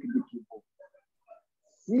agroécologique du Kivu.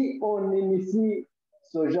 Si on initie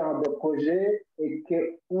ce genre de projet et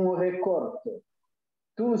qu'on récolte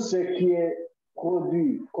tout ce qui est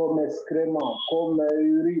produit comme excréments, comme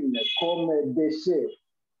urine, comme déchets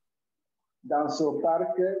dans ce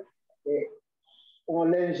parc et on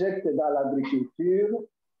l'injecte dans l'agriculture,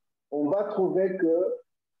 on va trouver que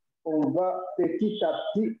on va petit à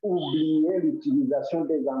petit oublier l'utilisation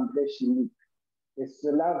des engrais chimiques. Et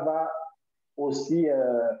cela va aussi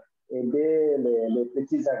aider les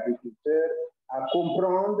petits agriculteurs à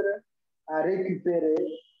comprendre, à récupérer,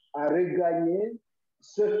 à regagner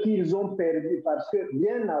ce qu'ils ont perdu. Parce que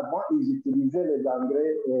bien avant, ils utilisaient les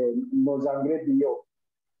engrais, nos engrais bio.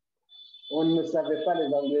 On ne savait pas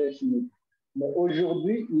les engrais chimiques. Mais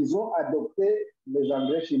aujourd'hui, ils ont adopté les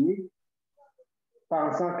engrais chimiques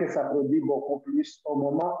pensant que ça produit beaucoup plus au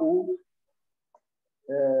moment où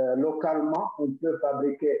localement on peut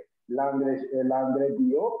fabriquer l'engrais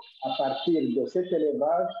bio à partir de cet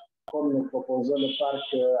élevage, comme nous proposons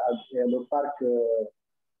le parc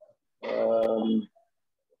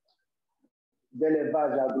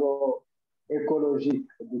d'élevage agroécologique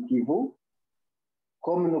du Kivu,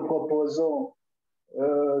 comme nous proposons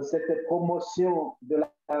cette promotion de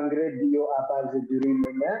l'engrais bio à base d'urine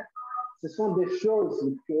humaine. Ce sont des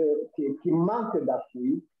choses qui manquent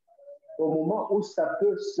d'appui au moment où ça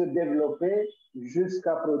peut se développer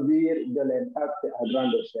jusqu'à produire de l'impact à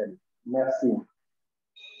grande échelle. Merci.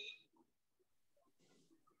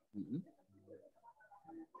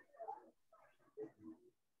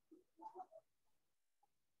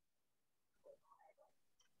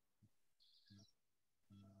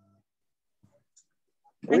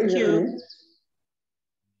 Thank you.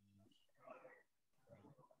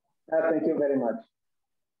 Thank you very much.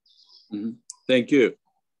 Thank you.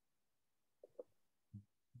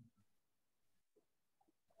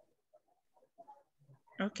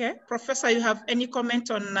 Okay, Professor, you have any comment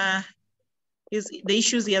on the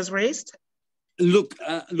issues he has raised? Look,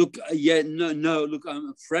 yeah, no, look, I'm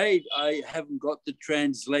afraid I haven't got the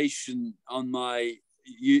translation on my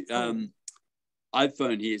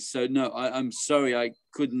iPhone here. So no, I'm sorry, I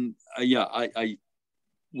couldn't, I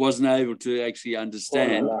wasn't able to actually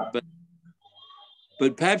understand,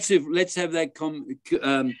 but perhaps let's have that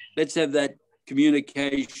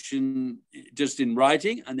communication just in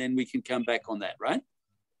writing, and then we can come back on that, right?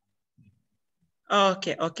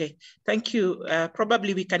 Okay. Thank you.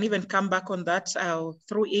 Probably we can even come back on that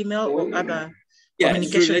through email or other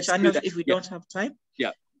communication channels if we don't have time.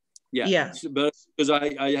 Yeah. So, but because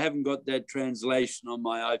I haven't got that translation on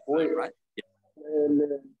my iPhone, right?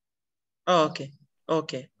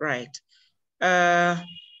 Okay, right.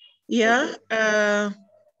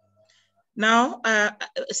 Now,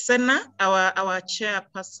 Senna, our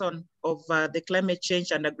chairperson of the Climate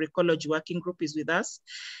Change and Agroecology Working Group is with us.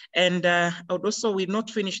 And I would also, we'll not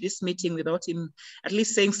finish this meeting without him at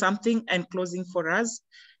least saying something and closing for us.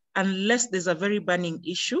 Unless there's a very burning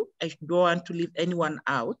issue, I don't want to leave anyone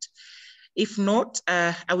out. If not,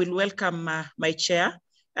 I will welcome my chair,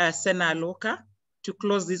 Senna Aloka, to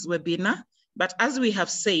close this webinar. But as we have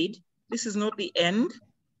said, this is not the end.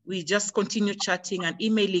 We just continue chatting and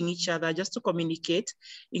emailing each other just to communicate.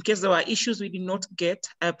 In case there are issues we did not get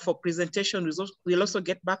for presentation, we'll also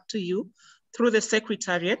get back to you through the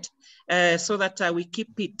Secretariat so that we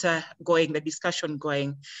keep it going, the discussion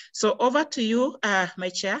going. So over to you, my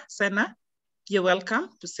chair, Senna. You're welcome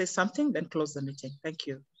to say something, then close the meeting. Thank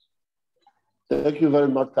you. Thank you very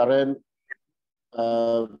much, Karen.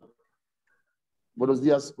 Buenos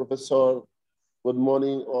dias, Professor. Good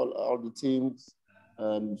morning, all the teams.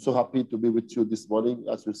 I'm so happy to be with you this morning.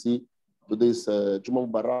 As you see, today is Juma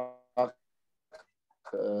Mubarak.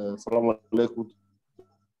 Assalamu alaikum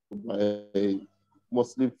to my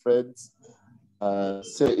Muslim friends.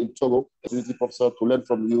 Say in Togo, community professor, to learn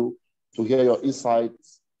from you, to hear your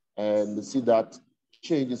insights, and see that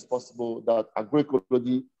change is possible, that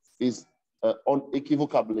agroecology is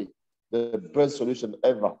unequivocally the best solution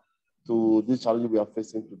ever to this challenge we are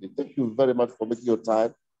facing today. Thank you very much for making your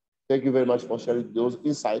time. Thank you very much for sharing those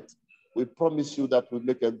insights. We promise you that we'll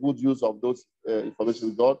make a good use of those information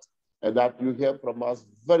we got, and that you hear from us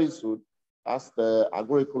very soon as the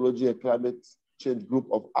Agroecology and Climate Change Group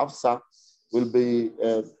of AFSA will be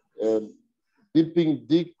dipping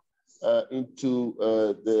deep into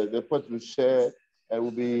the point we share, and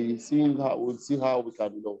we'll be seeing how we'll see how we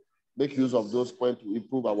can make use of those points to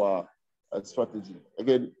improve our strategy.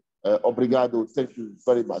 Again, obrigado, thank you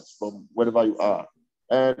very much from wherever you are.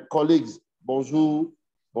 And colleagues, bonjour,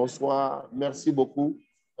 bonsoir, merci beaucoup.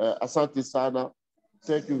 Asante sana.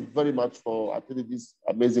 Thank you very much for attending this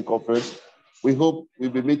amazing conference. We hope we'll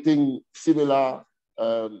be meeting similar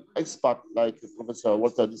experts like Professor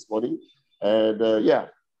Walter this morning. And yeah,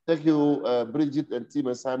 thank you, Bridget and Tim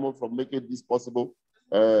and Simon for making this possible.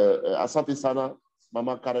 Asante sana,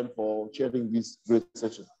 Mama Karen, for chairing this great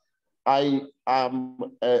session. I am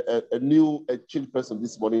a new change person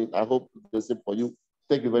this morning. I hope the same for you.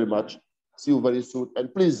 Thank you very much. See you very soon.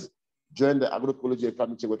 And please join the Agroecology and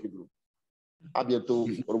Climate Change Working Group. A bientôt.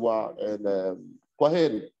 Au revoir. And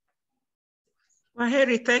Kwaheri.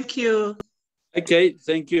 Kwaheri, thank you. Okay,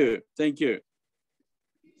 thank you. Thank you.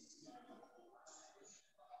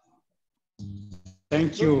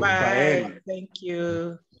 Thank you. Bye. Thank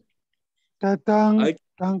you.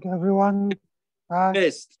 Thank everyone. Bye.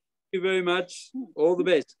 Best. Thank you very much. All the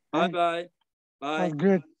best. Bye-bye. Bye. That's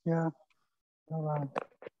great. Yeah. Bye-bye.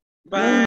 Bye.